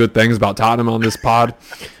said good things about Tottenham on this pod,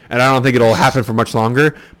 and I don't think it'll happen for much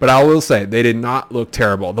longer, but I will say they did not look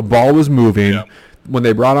terrible. The ball was moving. Yeah. When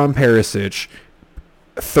they brought on Perisic,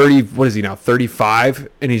 30, what is he now, 35,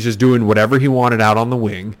 and he's just doing whatever he wanted out on the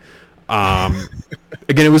wing.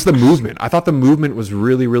 Again, it was the movement. I thought the movement was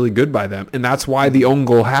really, really good by them, and that's why the own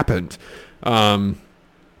goal happened.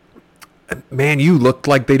 Man U looked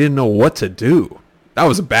like they didn't know what to do. That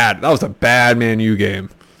was a bad Man U game.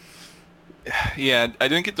 Yeah, I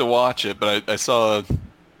didn't get to watch it, but I saw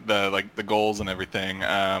the goals and everything.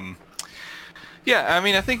 Yeah, I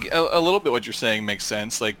mean, I think a little bit what you're saying makes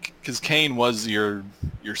sense. Because Kane was your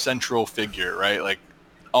central figure, right?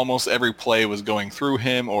 Almost every play was going through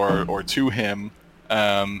him or to him,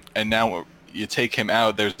 and now you take him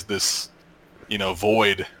out. There's this,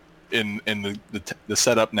 void in the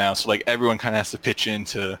setup now. So everyone kind of has to pitch in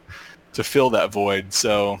to fill that void.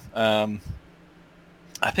 So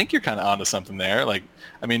I think you're kind of onto something there. Like,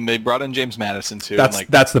 I mean, they brought in James Madison too. And like,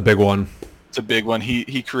 That's the big one. it's a big one.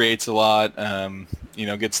 He creates a lot.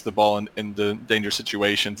 Gets the ball in the dangerous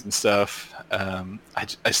situations and stuff.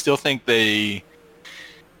 I still think they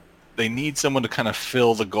need someone to kind of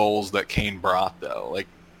fill the goals that Kane brought, though. Like,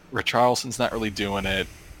 Richarlison's not really doing it.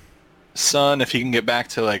 Son, if he can get back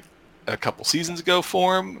to like a couple seasons ago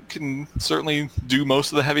form, can certainly do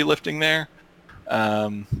most of the heavy lifting there.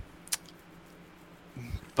 But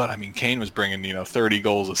I mean, Kane was bringing 30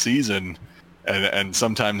 goals a season, and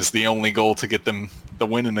sometimes the only goal to get them the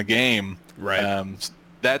win in the game. Right.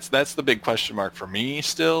 That's the big question mark for me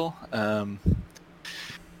still. But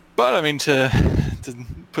I mean, to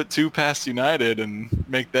put 2 past United and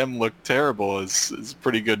make them look terrible is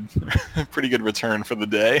pretty good, pretty good return for the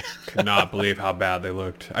day. Could not believe how bad they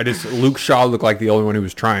looked. Luke Shaw looked like the only one who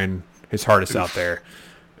was trying his hardest out there,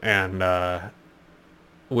 and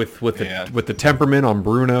with the temperament on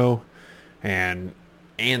Bruno and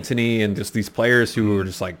Anthony and just these players who were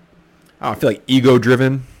just like, I feel like ego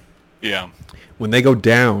driven. Yeah. When they go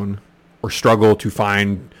down or struggle to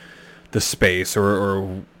find the space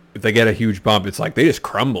or if they get a huge bump, it's like they just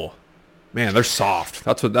crumble. Man, they're soft.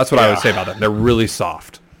 That's what I would say about them. They're really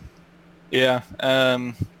soft. Yeah.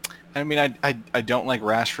 I mean, I don't like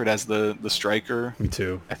Rashford as the striker. Me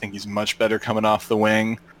too. I think he's much better coming off the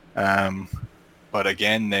wing. But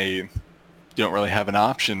again, they don't really have an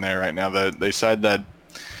option there right now. They signed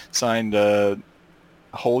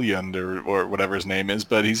Holyund or whatever his name is,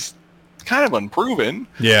 but he's kind of unproven.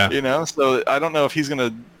 Yeah. So I don't know if he's going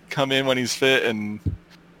to come in when he's fit and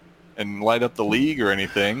light up the league or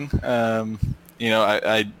anything.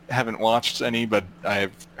 I haven't watched any, but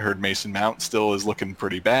I've heard Mason Mount still is looking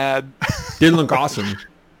pretty bad. Didn't look awesome.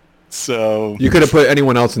 So you could have put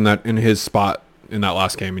anyone else in his spot in that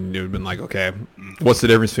last game, and it would have been like, okay, what's the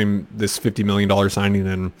difference between this $50 million signing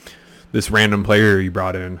and this random player you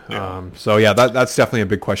brought in? Yeah. So yeah, that's definitely a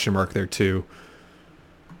big question mark there too.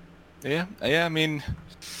 Yeah. I mean,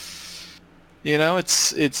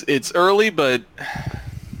 it's early, but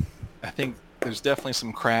I think there's definitely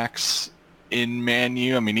some cracks in Man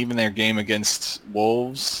U. I mean, even their game against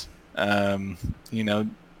Wolves, didn't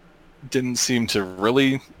seem to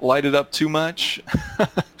really light it up too much.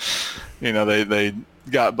 They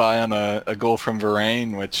got by on a goal from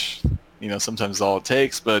Varane, which, sometimes is all it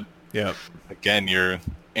takes. But yeah, again, you're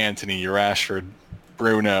Anthony, you're Rashford,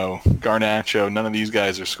 Bruno, Garnacho. None of these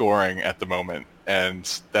guys are scoring at the moment,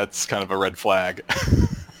 and that's kind of a red flag.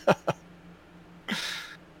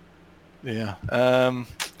 Yeah.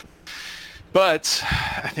 But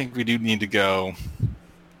I think we do need to go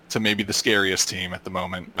to maybe the scariest team at the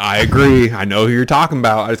moment. I agree. I know who you're talking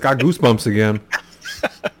about. I just got goosebumps again.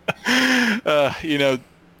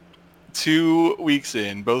 2 weeks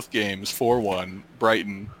in, both games, 4-1,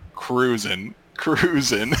 Brighton cruising.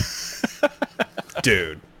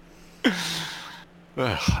 Dude.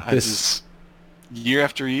 Year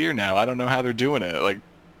after year now, I don't know how they're doing it. Like,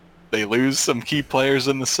 they lose some key players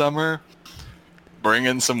in the summer, bring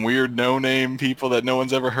in some weird no-name people that no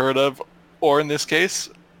one's ever heard of, or in this case,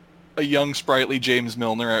 a young, sprightly James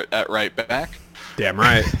Milner at right back. Damn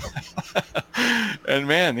right. And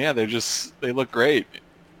man, yeah, they look great.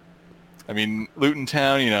 I mean, Luton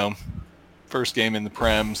Town, first game in the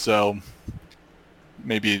Prem, so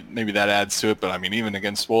maybe that adds to it. But I mean, even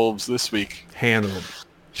against Wolves this week, handled.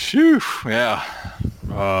 Phew, yeah.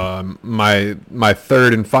 My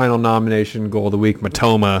third and final nomination goal of the week,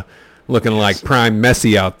 Matoma, looking like prime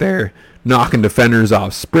Messi out there, knocking defenders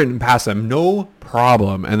off, sprinting past them, no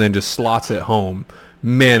problem, and then just slots it home.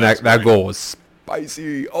 Man, that goal was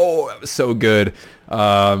spicy. Oh, that was so good.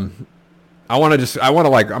 I'm gonna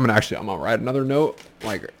write another note,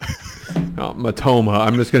 like Matoma.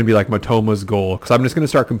 I'm just gonna be like Matoma's goal, because I'm just gonna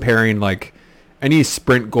start comparing like any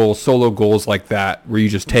sprint goals, solo goals like that, where you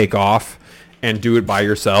just take off and do it by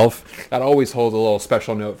yourself. That always holds a little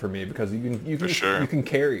special note for me, because you can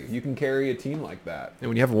carry a team like that. And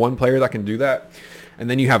when you have one player that can do that, and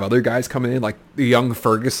then you have other guys coming in like the young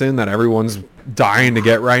Ferguson that everyone's dying to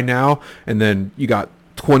get right now, and then you got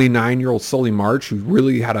 29-year-old Sully March, who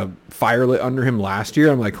really had a fire lit under him last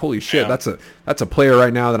year. I'm like, holy shit, yeah. that's a player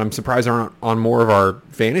right now that I'm surprised aren't on more of our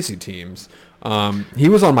fantasy teams. He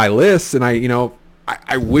was on my list, and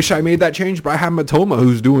I wish I made that change, but I have Matoma,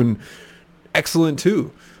 who's doing excellent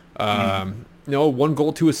too. 1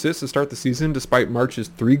 goal, 2 assists to start the season, despite March's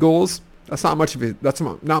 3 goals. That's not much of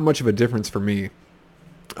a difference for me.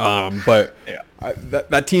 But yeah.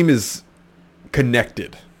 That team is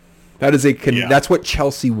connected. That's what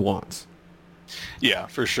Chelsea wants. Yeah,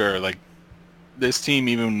 for sure. Like, this team,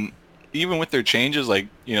 even even with their changes, like,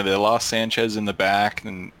 they lost Sanchez in the back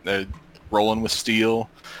and they're rolling with Steele.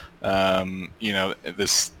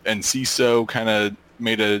 This Enciso kind of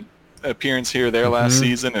made a appearance here or there last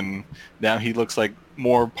season, and now he looks like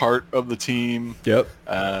more part of the team. Yep.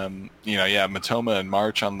 Matoma and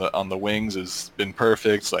March on the wings has been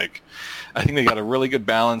perfect. Like, I think they got a really good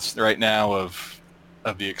balance right now of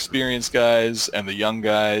the experienced guys and the young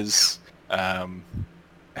guys, and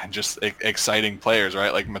just exciting players,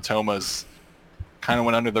 right? Like Matoma's kind of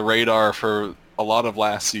went under the radar for a lot of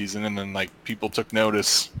last season, and then like people took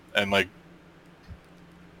notice, and like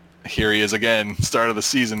here he is again, start of the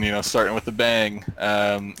season, starting with the bang.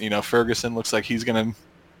 Ferguson looks like he's gonna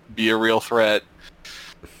be a real threat.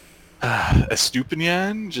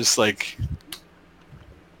 Estupinian, just like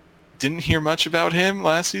didn't hear much about him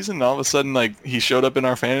last season, and all of a sudden like he showed up in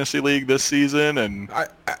our fantasy league this season, and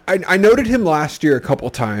I noted him last year a couple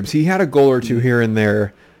times. He had a goal or two here and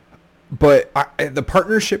there, but the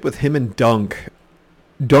partnership with him and Dunk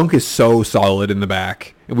is so solid in the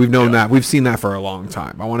back, and we've known that. We've seen that for a long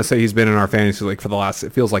time. I want to say he's been in our fantasy league for the last,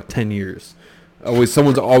 it feels like 10 years. It feels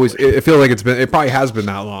like it probably has been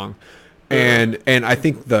that long. And I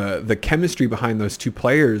think the chemistry behind those two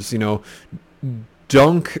players,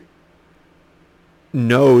 Dunk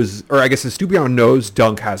knows, or I guess Estupiñán knows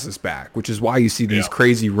Dunk has his back, which is why you see these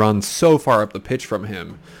crazy runs so far up the pitch from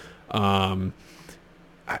him. I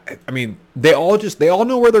mean, they all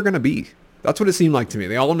know where they're going to be. That's what it seemed like to me.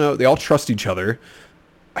 They all know, they all trust each other.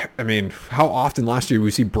 I mean, how often last year we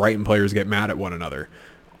see Brighton players get mad at one another?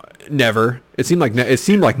 Never. It seemed like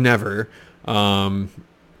never.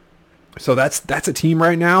 So that's a team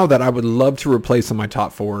right now that I would love to replace in my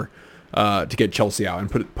top four, to get Chelsea out and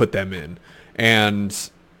put them in. And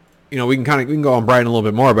we can go on Brighton a little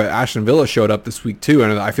bit more, but Aston Villa showed up this week too,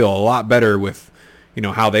 and I feel a lot better with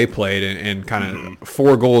how they played, and kind of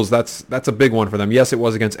 4 goals. That's a big one for them. Yes, it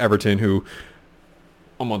was against Everton, who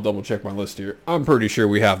I'm gonna double check my list here. I'm pretty sure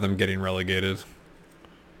we have them getting relegated.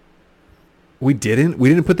 We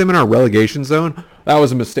didn't put them in our relegation zone. That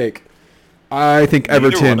was a mistake. I think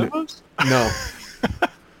Everton. No.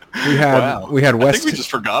 We had West. I think we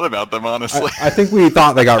just forgot about them, honestly. I think we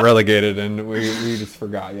thought they got relegated, and we just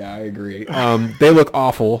forgot. Yeah, I agree. They look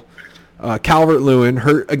awful. Calvert-Lewin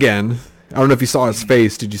hurt again. I don't know if you saw his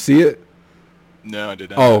face. Did you see it? No, I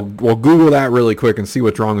did not. Oh, well, Google that really quick and see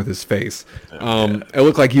what's wrong with his face. It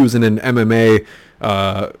looked like he was in an MMA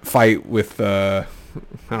fight with, I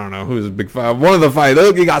don't know, who was a big fight. One of the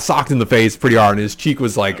fights, he got socked in the face pretty hard, and his cheek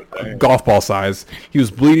was like golf ball size. He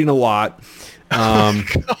was bleeding a lot. God,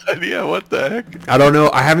 yeah, what the heck? I don't know.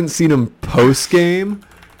 I haven't seen him post-game.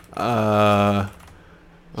 I'm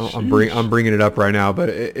bringing it up right now, but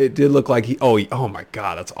it did look like oh my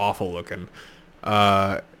God, that's awful looking.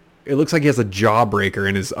 It looks like he has a jawbreaker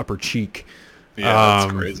in his upper cheek. Yeah,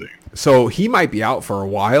 that's crazy. So he might be out for a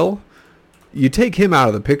while. You take him out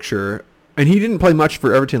of the picture, and he didn't play much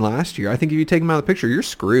for Everton last year. I think if you take him out of the picture, you're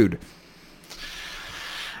screwed.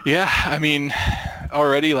 Yeah, I mean,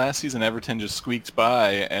 already last season Everton just squeaked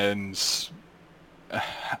by, and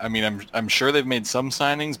I mean, I'm sure they've made some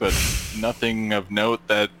signings, but nothing of note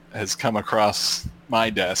that has come across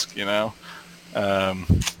my desk, Yeah, I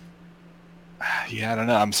don't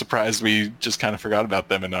know. I'm surprised we just kind of forgot about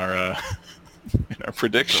them in our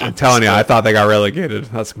predictions. I'm telling you, I thought they got relegated.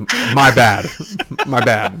 That's my bad. My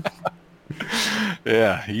bad.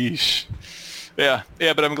 Yeah, yeesh. Yeah,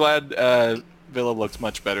 but I'm glad Villa looked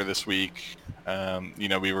much better this week.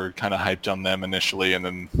 We were kind of hyped on them initially, and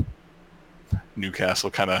then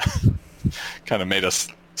Newcastle kind of made us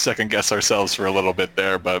second guess ourselves for a little bit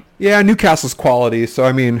there. But yeah, Newcastle's quality. So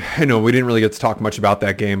I mean, I know we didn't really get to talk much about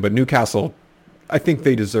that game, but Newcastle, I think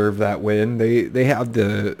they deserve that win. They have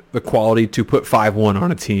the quality to put 5-1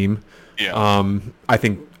 on a team. Yeah. I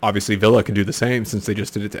think obviously Villa can do the same since they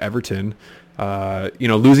just did it to Everton.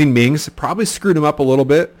 Losing Mings probably screwed him up a little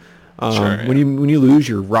bit. Sure, yeah. When you lose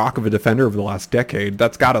your rock of a defender over the last decade,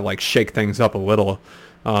 that's got to like shake things up a little.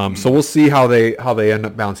 So we'll see how they end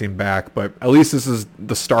up bouncing back, but at least this is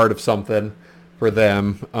the start of something for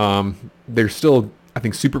them. They're still, I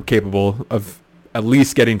think, super capable of at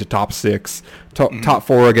least getting to top 6. Top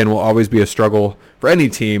 4 again will always be a struggle for any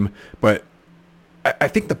team, but I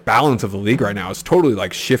think the balance of the league right now is totally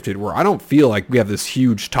like shifted, where I don't feel like we have this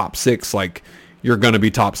huge top 6 like you're going to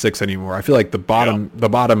be top 6 anymore. I feel like the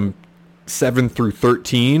bottom 7 through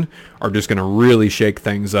 13 are just going to really shake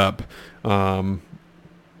things up.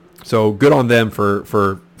 So good on them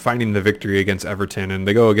for finding the victory against Everton, and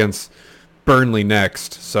they go against Burnley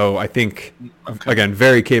next. So I think, again,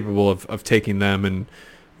 very capable of taking them and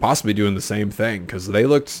possibly doing the same thing, because they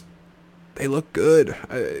looked they look good.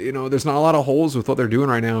 There's not a lot of holes with what they're doing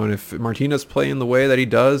right now, and if Martinez playing the way that he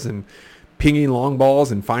does and pinging long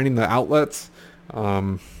balls and finding the outlets, I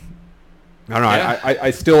don't know.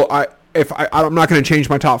 Yeah. I'm not going to change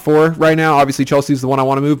my top 4 right now. Obviously, Chelsea's the one I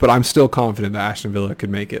want to move, but I'm still confident that Aston Villa could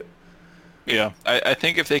make it. Yeah, I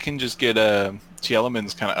think if they can just get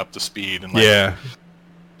Tielemans kind of up to speed and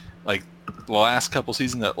like the last couple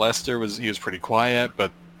seasons at Leicester he was pretty quiet,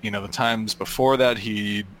 but the times before that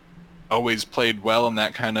he always played well in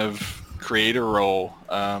that kind of creator role.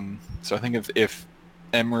 So I think if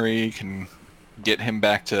Emery can get him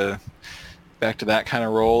back to that kind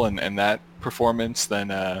of role and that performance, then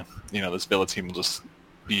this Villa team will just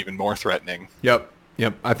be even more threatening. Yep.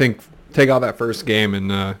 I think take out that first game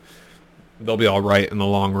and they'll be all right in the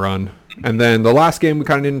long run. And then the last game we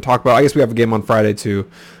kind of didn't talk about, I guess we have a game on Friday too,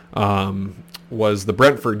 was the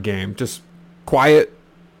Brentford game. Just quiet,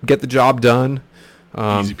 get the job done.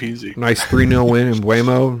 Easy peasy. Nice 3-0 win in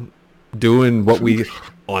Buemo, doing what we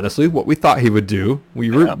thought he would do. We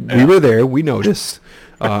were there, we noticed.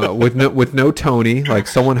 With no Tony, like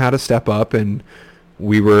someone had to step up, and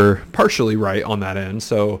we were partially right on that end.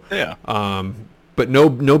 So but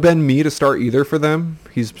no Ben Mee to start either for them.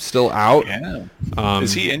 He's still out. Yeah.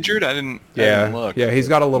 Is he injured? I didn't look. Yeah, he's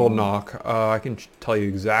got a little knock. I can tell you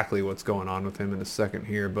exactly what's going on with him in a second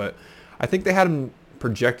here, but I think they had him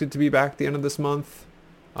projected to be back at the end of this month.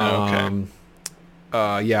 Okay. On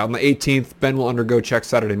the 18th, Ben will undergo check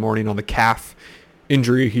Saturday morning on the calf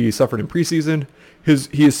injury he suffered in preseason.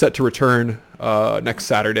 He is set to return next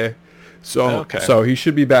Saturday, so he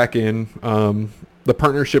should be back in. The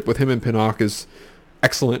partnership with him and Pinnock is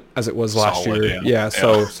excellent as it was last year.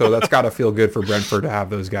 So that's got to feel good for Brentford to have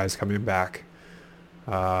those guys coming back.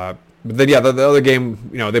 But then the other game,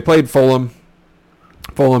 they played Fulham.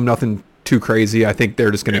 Nothing too crazy. I think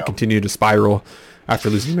they're just going to continue to spiral after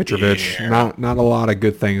losing Mitrovic. Yeah. Not a lot of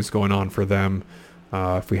good things going on for them,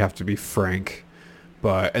 if we have to be frank.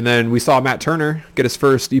 And then we saw Matt Turner get his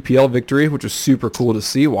first EPL victory, which was super cool to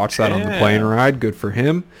see. Watch that on the plane ride. Good for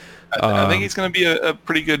him. I think he's going to be a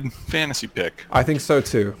pretty good fantasy pick. I think so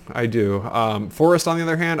too. I do. Forest, on the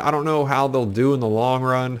other hand, I don't know how they'll do in the long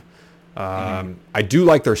run. I do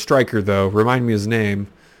like their striker though. Remind me his name.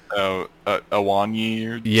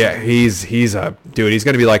 Awanyi. Yeah, he's a dude. He's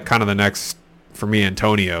going to be like kind of the next, for me,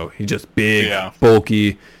 Antonio. He's just big,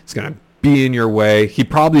 bulky. He's going to be in your way. He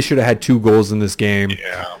probably should have had 2 goals in this game.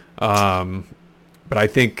 Yeah. But I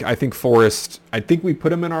think Forest, I think we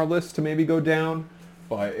put him in our list to maybe go down.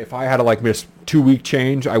 But if I had to like miss 2-week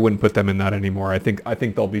change, I wouldn't put them in that anymore. I think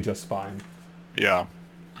they'll be just fine. Yeah.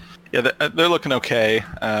 Yeah, they're looking okay.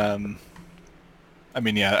 I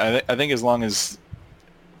think as long as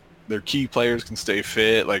their key players can stay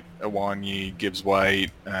fit, like Awanyi, Gibbs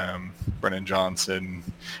White, Brennan Johnson,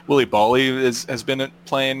 Willie Bawley has been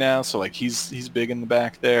playing now, so like he's big in the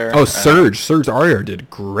back there. Oh, Serge Aurier did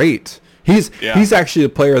great. He's actually a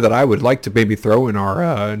player that I would like to maybe throw in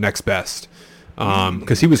our next best,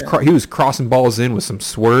 because he was crossing balls in with some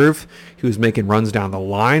swerve. He was making runs down the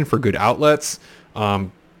line for good outlets.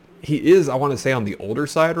 He is, I want to say, on the older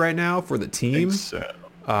side right now for the team. I think so.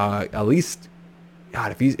 At least.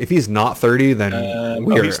 God, if he's not 30, then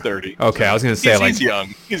he's 30. Okay, I was gonna say he's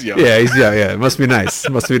young. He's young. Yeah, he's young. Yeah, it must be nice.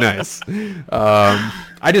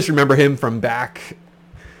 I just remember him from back.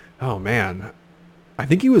 Oh man, I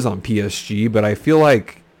think he was on PSG, but I feel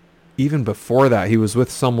like even before that, he was with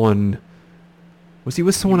someone. Was he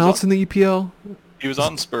with someone else in the EPL? He was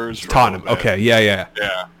on Spurs. Tottenham. Okay, yeah.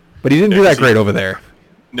 Yeah. But he didn't do that great over there.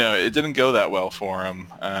 No, it didn't go that well for him.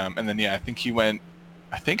 And then I think he went.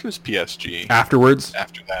 I think it was PSG. Afterwards?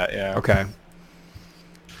 After that, yeah. Okay.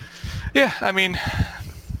 Yeah, I mean,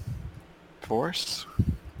 Forest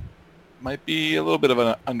might be a little bit of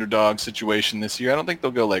an underdog situation this year. I don't think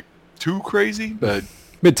they'll go like too crazy, but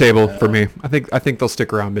mid-table for me. I think they'll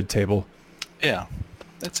stick around mid-table. Yeah,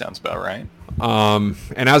 that sounds about right. And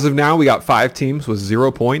as of now, we got 5 teams with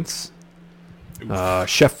 0 points.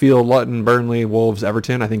 Sheffield, Luton, Burnley, Wolves,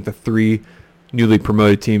 Everton. I think the 3 newly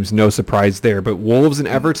promoted teams, no surprise there. But Wolves and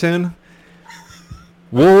Everton.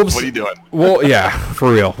 Wolves. What are you doing? Well, yeah,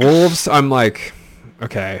 for real. Wolves, I'm like,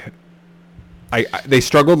 okay. They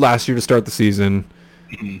struggled last year to start the season.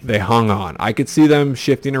 Mm-hmm. They hung on. I could see them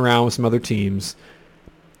shifting around with some other teams.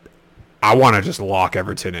 I want to just lock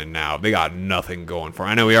Everton in now. They got nothing going for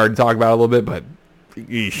them. I know we already talked about it a little bit, but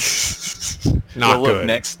not good.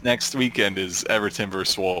 Next weekend is Everton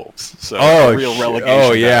versus Wolves. So real relegation.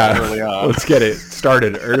 Oh yeah, early on. Let's get it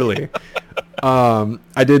started early.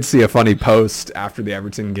 I did see a funny post after the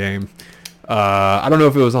Everton game. I don't know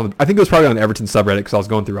if it was I think it was probably on the Everton subreddit because I was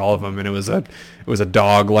going through all of them, and it was a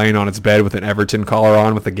dog laying on its bed with an Everton collar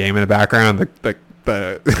on with the game in the background. The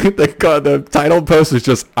title post was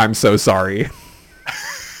just "I'm so sorry,"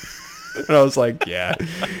 and I was like, "Yeah,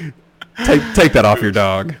 take that off your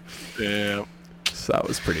dog." Yeah. So that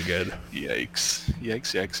was pretty good. Yikes.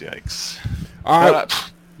 All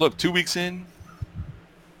right. Look, 2 weeks in.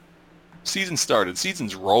 Season started.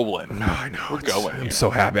 Season's rolling. No, I know. We're going. I'm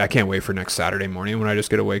so happy. I can't wait for next Saturday morning when I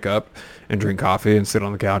just get to wake up and drink coffee and sit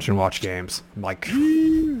on the couch and watch games. I'm like,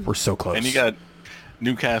 we're so close. And you got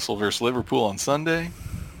Newcastle versus Liverpool on Sunday.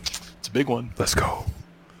 It's a big one. Let's go.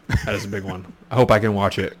 That is a big one. I hope I can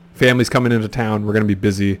watch it. Family's coming into town. We're going to be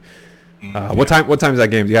busy. What time is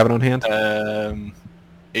that game? Do you have it on hand?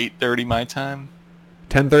 8:30 my time.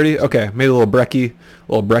 10:30? Okay. Maybe a little brekkie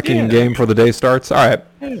game before the day starts. All right.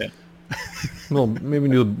 Yeah. Well, maybe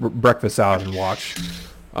do breakfast out and watch.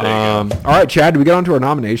 All right, Chad, do we get on to our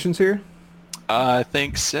nominations here? I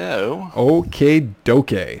think so. Okay,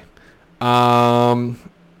 doke. I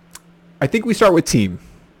think we start with team.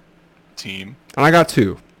 Team. And I got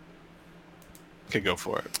 2. Okay, go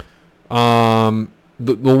for it.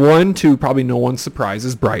 The one to probably no one's surprise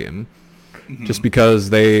is Brighton, just because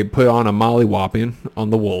they put on a molly-whopping on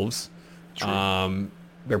the Wolves. True.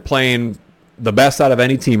 They're playing the best out of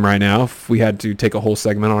any team right now. If we had to take a whole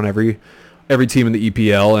segment on every team in the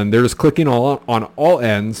EPL, and they're just clicking on all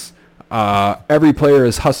ends. Every player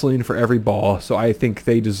is hustling for every ball, so I think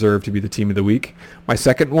they deserve to be the team of the week. My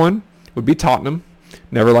second one would be Tottenham.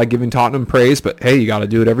 Never like giving Tottenham praise, but hey, you got to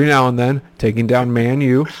do it every now and then. Taking down Man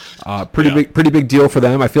U, pretty big deal for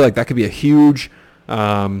them. I feel like that could be a huge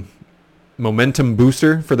momentum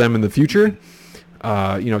booster for them in the future.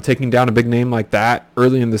 Taking down a big name like that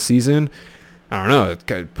early in the season, I don't know, it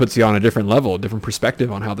kind of puts you on a different level, a different perspective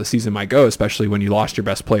on how the season might go, especially when you lost your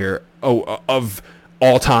best player of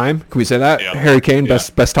all time. Can we say that? Yeah. Harry Kane,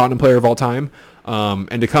 best Tottenham player of all time.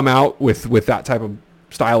 And to come out with that type of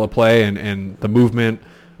style of play and the movement,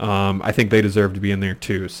 I think they deserve to be in there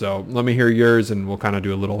too. So let me hear yours, and we'll kind of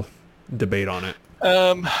do a little debate on it.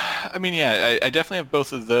 I definitely have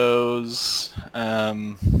both of those.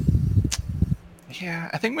 I think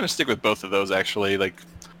I'm going to stick with both of those, actually. Like,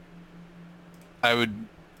 I would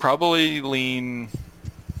probably lean...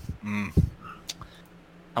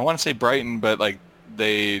 I want to say Brighton, but, like,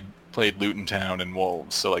 they played Luton Town and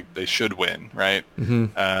Wolves, so, like, they should win, right?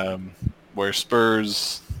 Mm-hmm. Where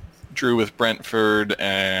Spurs drew with Brentford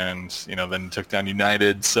and, then took down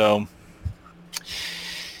United. So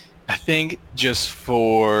I think just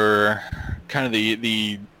for kind of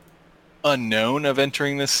the unknown of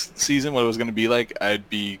entering this season, what it was going to be like, I'd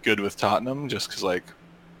be good with Tottenham just because, like,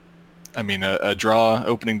 a draw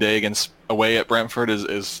opening day away at Brentford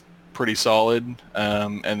is pretty solid.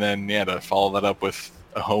 And then, to follow that up with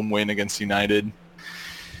a home win against United,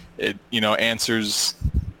 it, answers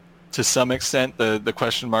to some extent the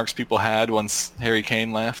question marks people had once Harry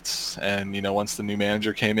Kane left and, once the new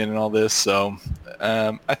manager came in and all this. So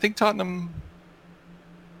I think Tottenham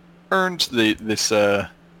earned this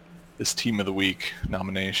Team of the Week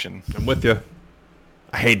nomination. I'm with you.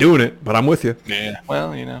 I hate doing it, but I'm with you. Yeah.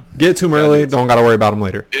 Well, Get to them early. Don't got to worry about them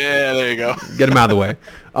later. Yeah, there you go. Get them out of the way.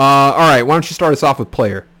 All right. Why don't you start us off with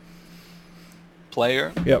player?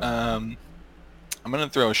 Player? Yep. I'm going to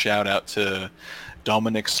throw a shout out to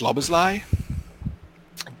Dominic Szoboszlai.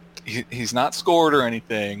 He's not scored or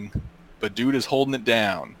anything, but dude is holding it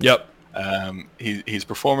down. Yep. He's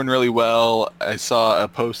performing really well. I saw a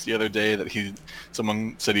post the other day that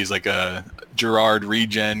someone said he's like a Gerrard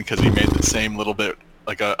regen because he made the same little bit,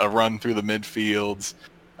 like a run through the midfields.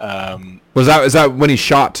 Is that when he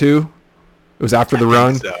shot too? It was after the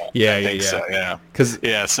run. So. Yeah.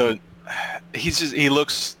 So he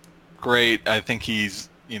looks great. I think he's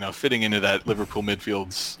fitting into that Liverpool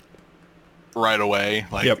midfields right away.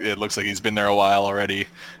 Like, It looks like he's been there a while already.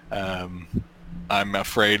 I'm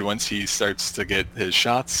afraid once he starts to get his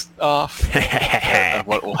shots off of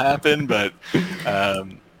what will happen. But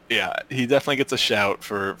he definitely gets a shout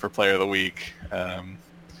for Player of the Week.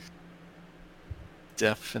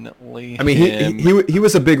 Definitely. I mean, he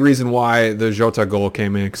was a big reason why the Jota goal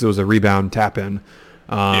came in, because it was a rebound tap in.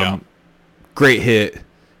 Great hit.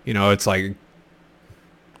 It's like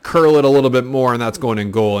curl it a little bit more, and that's going in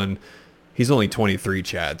goal. And he's only 23,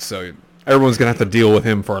 Chad. So everyone's gonna have to deal with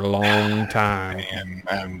him for a long time. Man,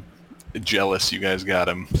 I'm jealous you guys got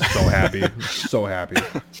him. So happy, so happy.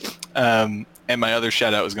 And my other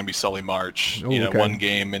shout out was gonna be Sully March. Ooh, okay. One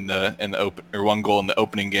game in the one goal in the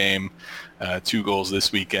opening game, 2 goals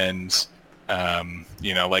this weekend.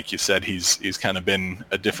 Like you said, he's kind of been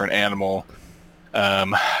a different animal.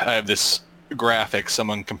 I have this graphic,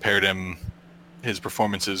 someone compared his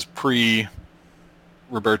performances pre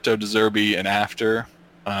Roberto De Zerbi and after,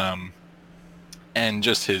 and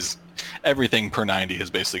just his everything per 90 has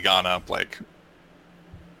basically gone up like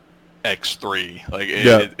X3. Like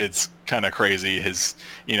it's kind of crazy. His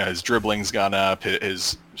dribbling's gone up,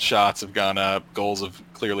 his shots have gone up, goals have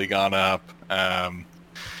clearly gone up.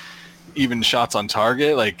 Even shots on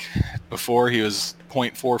target, like before he was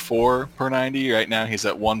 0.44 per 90, right now he's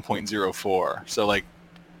at 1.04. So like,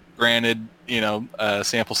 granted,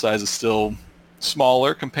 sample size is still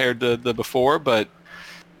smaller compared to the before, but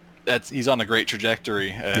he's on a great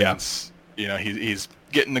trajectory, and he's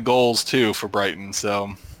getting the goals too for Brighton. So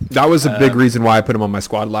that was a big reason why I put him on my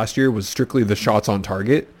squad last year, was strictly the shots on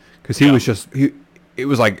target, because he was just it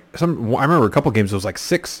was like I remember a couple games it was like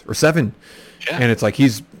 6 or 7, and it's like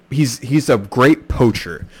he's a great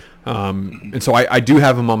poacher. And so I do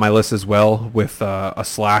have him on my list as well, with a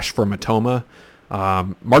slash for Matoma.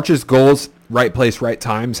 March's goals, right place, right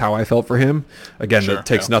time is how I felt for him. Again, that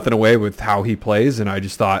takes nothing away with how he plays, and I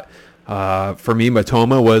just thought, for me,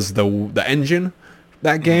 Matoma was the engine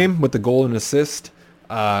that game with the goal and assist.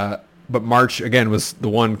 But March, again, was the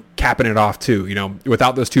one capping it off too.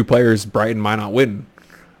 Without those two players, Brighton might not win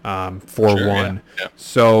 4-1.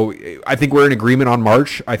 So I think we're in agreement on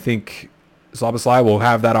March. I think Szoboszlai will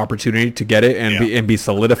have that opportunity to get it and be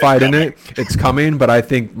solidified in it. It's coming, but I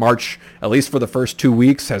think March, at least for the first 2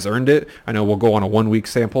 weeks, has earned it. I know we'll go on a 1 week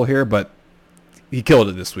sample here, but he killed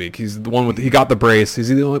it this week. He's the one he got the brace. I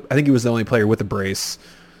think he was the only player with the brace.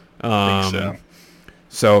 I think so.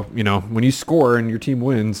 So, when you score and your team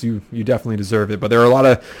wins, you definitely deserve it. But there are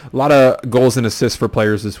a lot of goals and assists for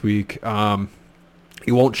players this week.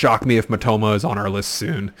 It won't shock me if Matoma is on our list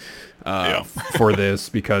soon for this,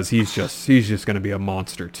 because he's just going to be a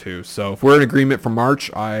monster too. So if we're in agreement for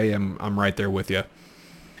March, I'm right there with you.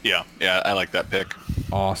 Yeah, I like that pick.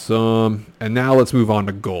 Awesome. And now let's move on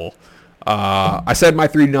to goal. I said my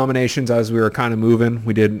 3 nominations as we were kind of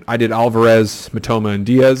moving. I did Alvarez, Matoma, and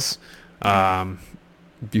Diaz.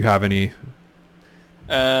 Do you have any?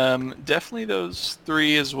 Definitely those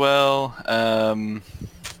 3 as well.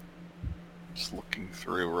 Just looking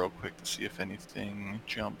through real quick to see if anything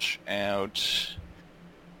jumps out.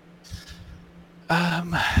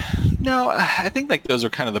 No, I think like those are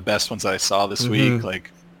kind of the best ones that I saw this week.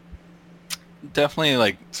 Like, definitely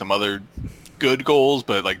like some other good goals,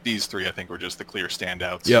 but like these 3 I think were just the clear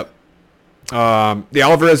standouts. Yep. The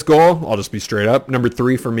Alvarez goal, I'll just be straight up. Number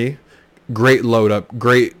 3 for me. Great load up,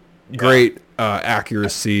 great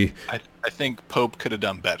accuracy. I think Pope could have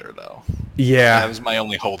done better though. Yeah, that was my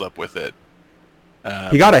only hold up with it.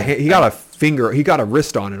 He got a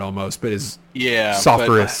wrist on it almost, but his soft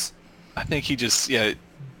wrist. I think he just I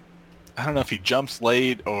don't know if he jumps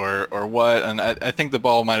late or what, and I think the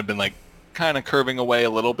ball might have been like kind of curving away a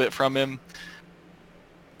little bit from him.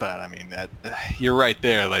 But I mean, you're right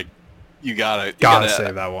there, like. You gotta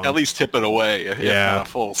save that one. At least tip it away. If not a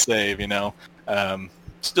full save,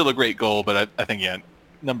 Still a great goal, but I think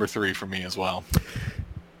number 3 for me as well.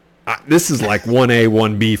 This is like 1A,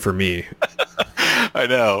 1B for me. I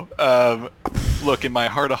know. Look, in my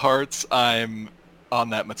heart of hearts, I'm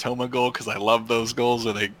on that Matoma goal because I love those goals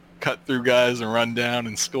where they cut through guys and run down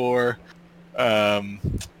and score. But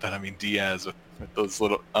I mean, Diaz with those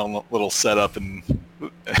little setup and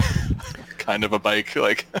kind of a bike,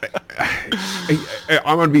 like.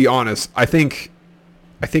 I'm gonna be honest. I think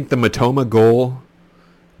the Matoma goal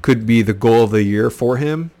could be the goal of the year for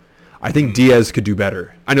him. I think Diaz could do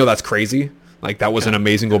better. I know that's crazy. Like, that was an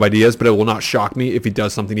amazing goal by Diaz, but it will not shock me if he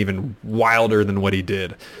does something even wilder than what he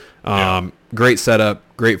did. Great setup,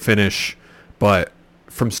 great finish, but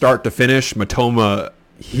from start to finish, Matoma,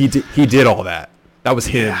 he did all that. That was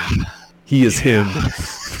him. He is him.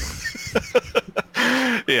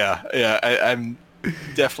 I'm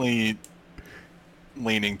definitely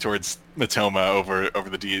leaning towards Matoma over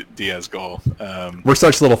the Diaz goal. We're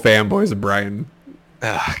such little fanboys of Brian.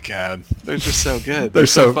 Oh God, they're just so good. They're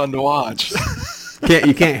so fun to watch.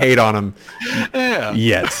 You can't hate on them.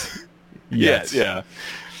 Yet. Yeah.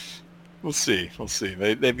 We'll see.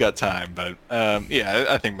 They've got time, but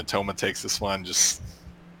I think Matoma takes this one. Just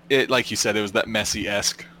like you said, it was that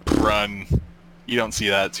Messi-esque run. You don't see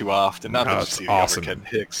that too often. Not that you see the overhead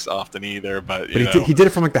Hicks often either, but he did it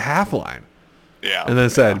from like the half line. Yeah. And then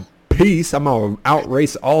said, "Peace, I'm gonna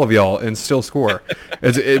outrace all of y'all and still score."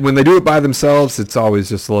 When they do it by themselves, it's always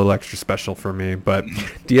just a little extra special for me. But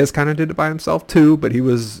Diaz kind of did it by himself too, but he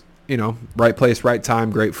was, right place, right time,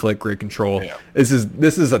 great flick, great control. Yeah. This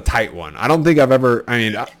is a tight one. I don't think I've ever. I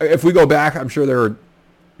mean, if we go back, I'm sure there are,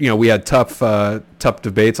 we had tough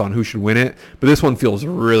debates on who should win it, but this one feels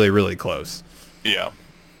really, really close. Yeah.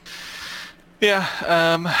 Yeah.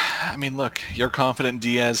 I mean, look, you're confident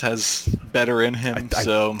Diaz has better in him,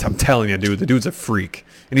 so I'm telling you, dude, the dude's a freak,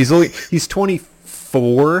 and he's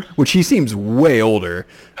 24, which he seems way older.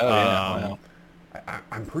 Oh yeah. Wow.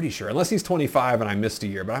 I'm pretty sure, unless he's 25 and I missed a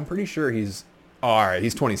year, but I'm pretty sure he's all right.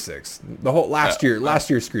 He's 26. The whole last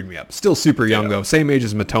year screwed me up. Still super young though, same age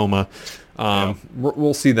as Matoma.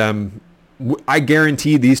 We'll see them. I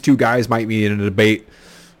guarantee these two guys might be in a debate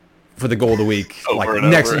for the goal of the week.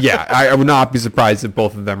 Next. Yeah, I would not be surprised if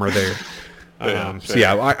both of them are there.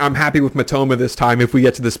 I'm happy with Matoma this time. If we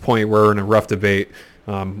get to this point where we're in a rough debate,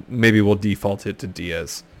 maybe we'll default it to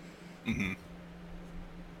Diaz. Mm-hmm.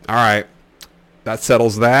 All right, that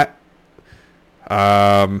settles that.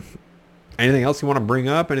 Anything else you want to bring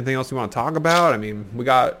up? Anything else you want to talk about? I mean, we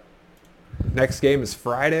got next game is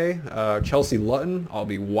Friday. Chelsea Luton. I'll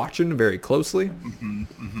be watching very closely.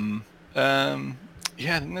 Mm-hmm.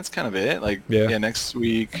 I think that's kind of it. Next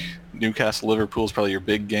week, Newcastle Liverpool is probably your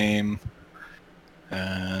big game.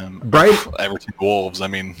 Everton Wolves. I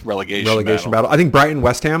mean, relegation battle. I think Brighton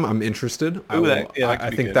West Ham. I'm interested. I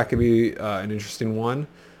think that could be an interesting one.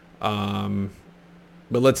 But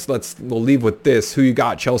we'll leave with this. Who you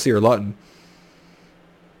got, Chelsea or Luton?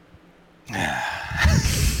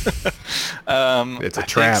 It's a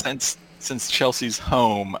trap. Since Chelsea's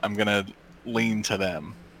home, I'm gonna lean to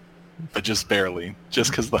them, but just barely,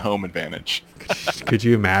 just because of the home advantage. Could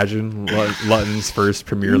you imagine Luton's first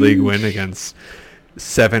Premier League win against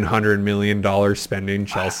 $700 million spending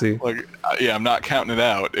Chelsea? I'm not counting it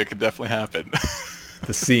out. It could definitely happen.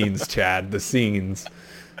 The scenes, Chad. The scenes.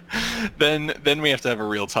 Then we have to have a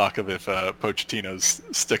real talk of if Pochettino's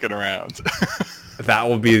sticking around. That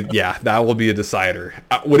will be a decider.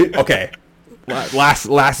 Okay,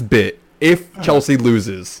 last bit. If Chelsea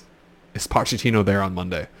loses, is Pochettino there on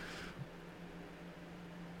Monday?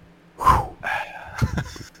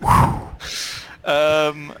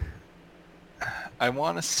 I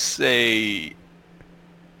want to say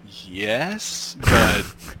yes, but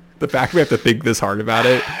the fact we have to think this hard about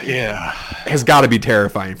it, has got to be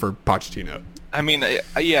terrifying for Pochettino. I mean,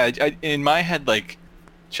 in my head,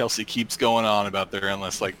 Chelsea keeps going on about their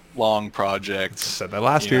endless long projects. Said that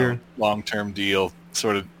last year. Long-term deal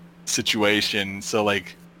sort of situation. So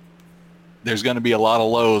there's going to be a lot of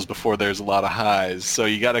lows before there's a lot of highs. So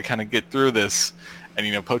you got to kind of get through this. And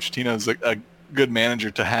Pochettino's a good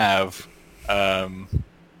manager to have.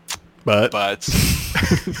 But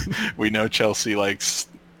we know Chelsea likes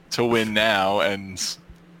to win now and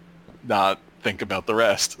not think about the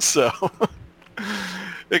rest. So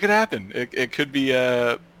it could happen. It could be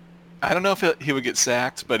I don't know if he would get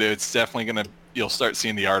sacked, but it's definitely you'll start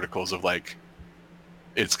seeing the articles of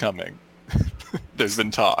it's coming. There's been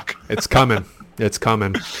talk. It's coming.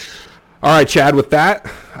 All right, Chad, with that,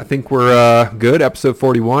 I think we're good. Episode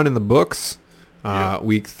 41 in the books.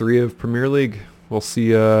 Week 3 of Premier League. We'll see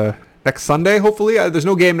next Sunday, hopefully. There's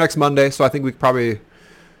no game next Monday, so I think we could probably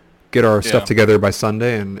get our stuff together by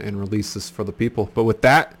Sunday and release this for the people. But with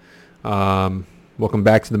that, welcome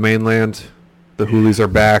back to the mainland. The Hoolies are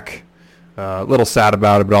back. A little sad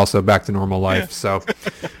about it, but also back to normal life. Yeah. So,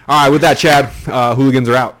 all right, with that, Chad, hooligans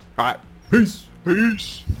are out. All right, peace.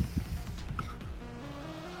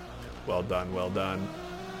 Well done.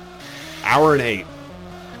 Hour and 8.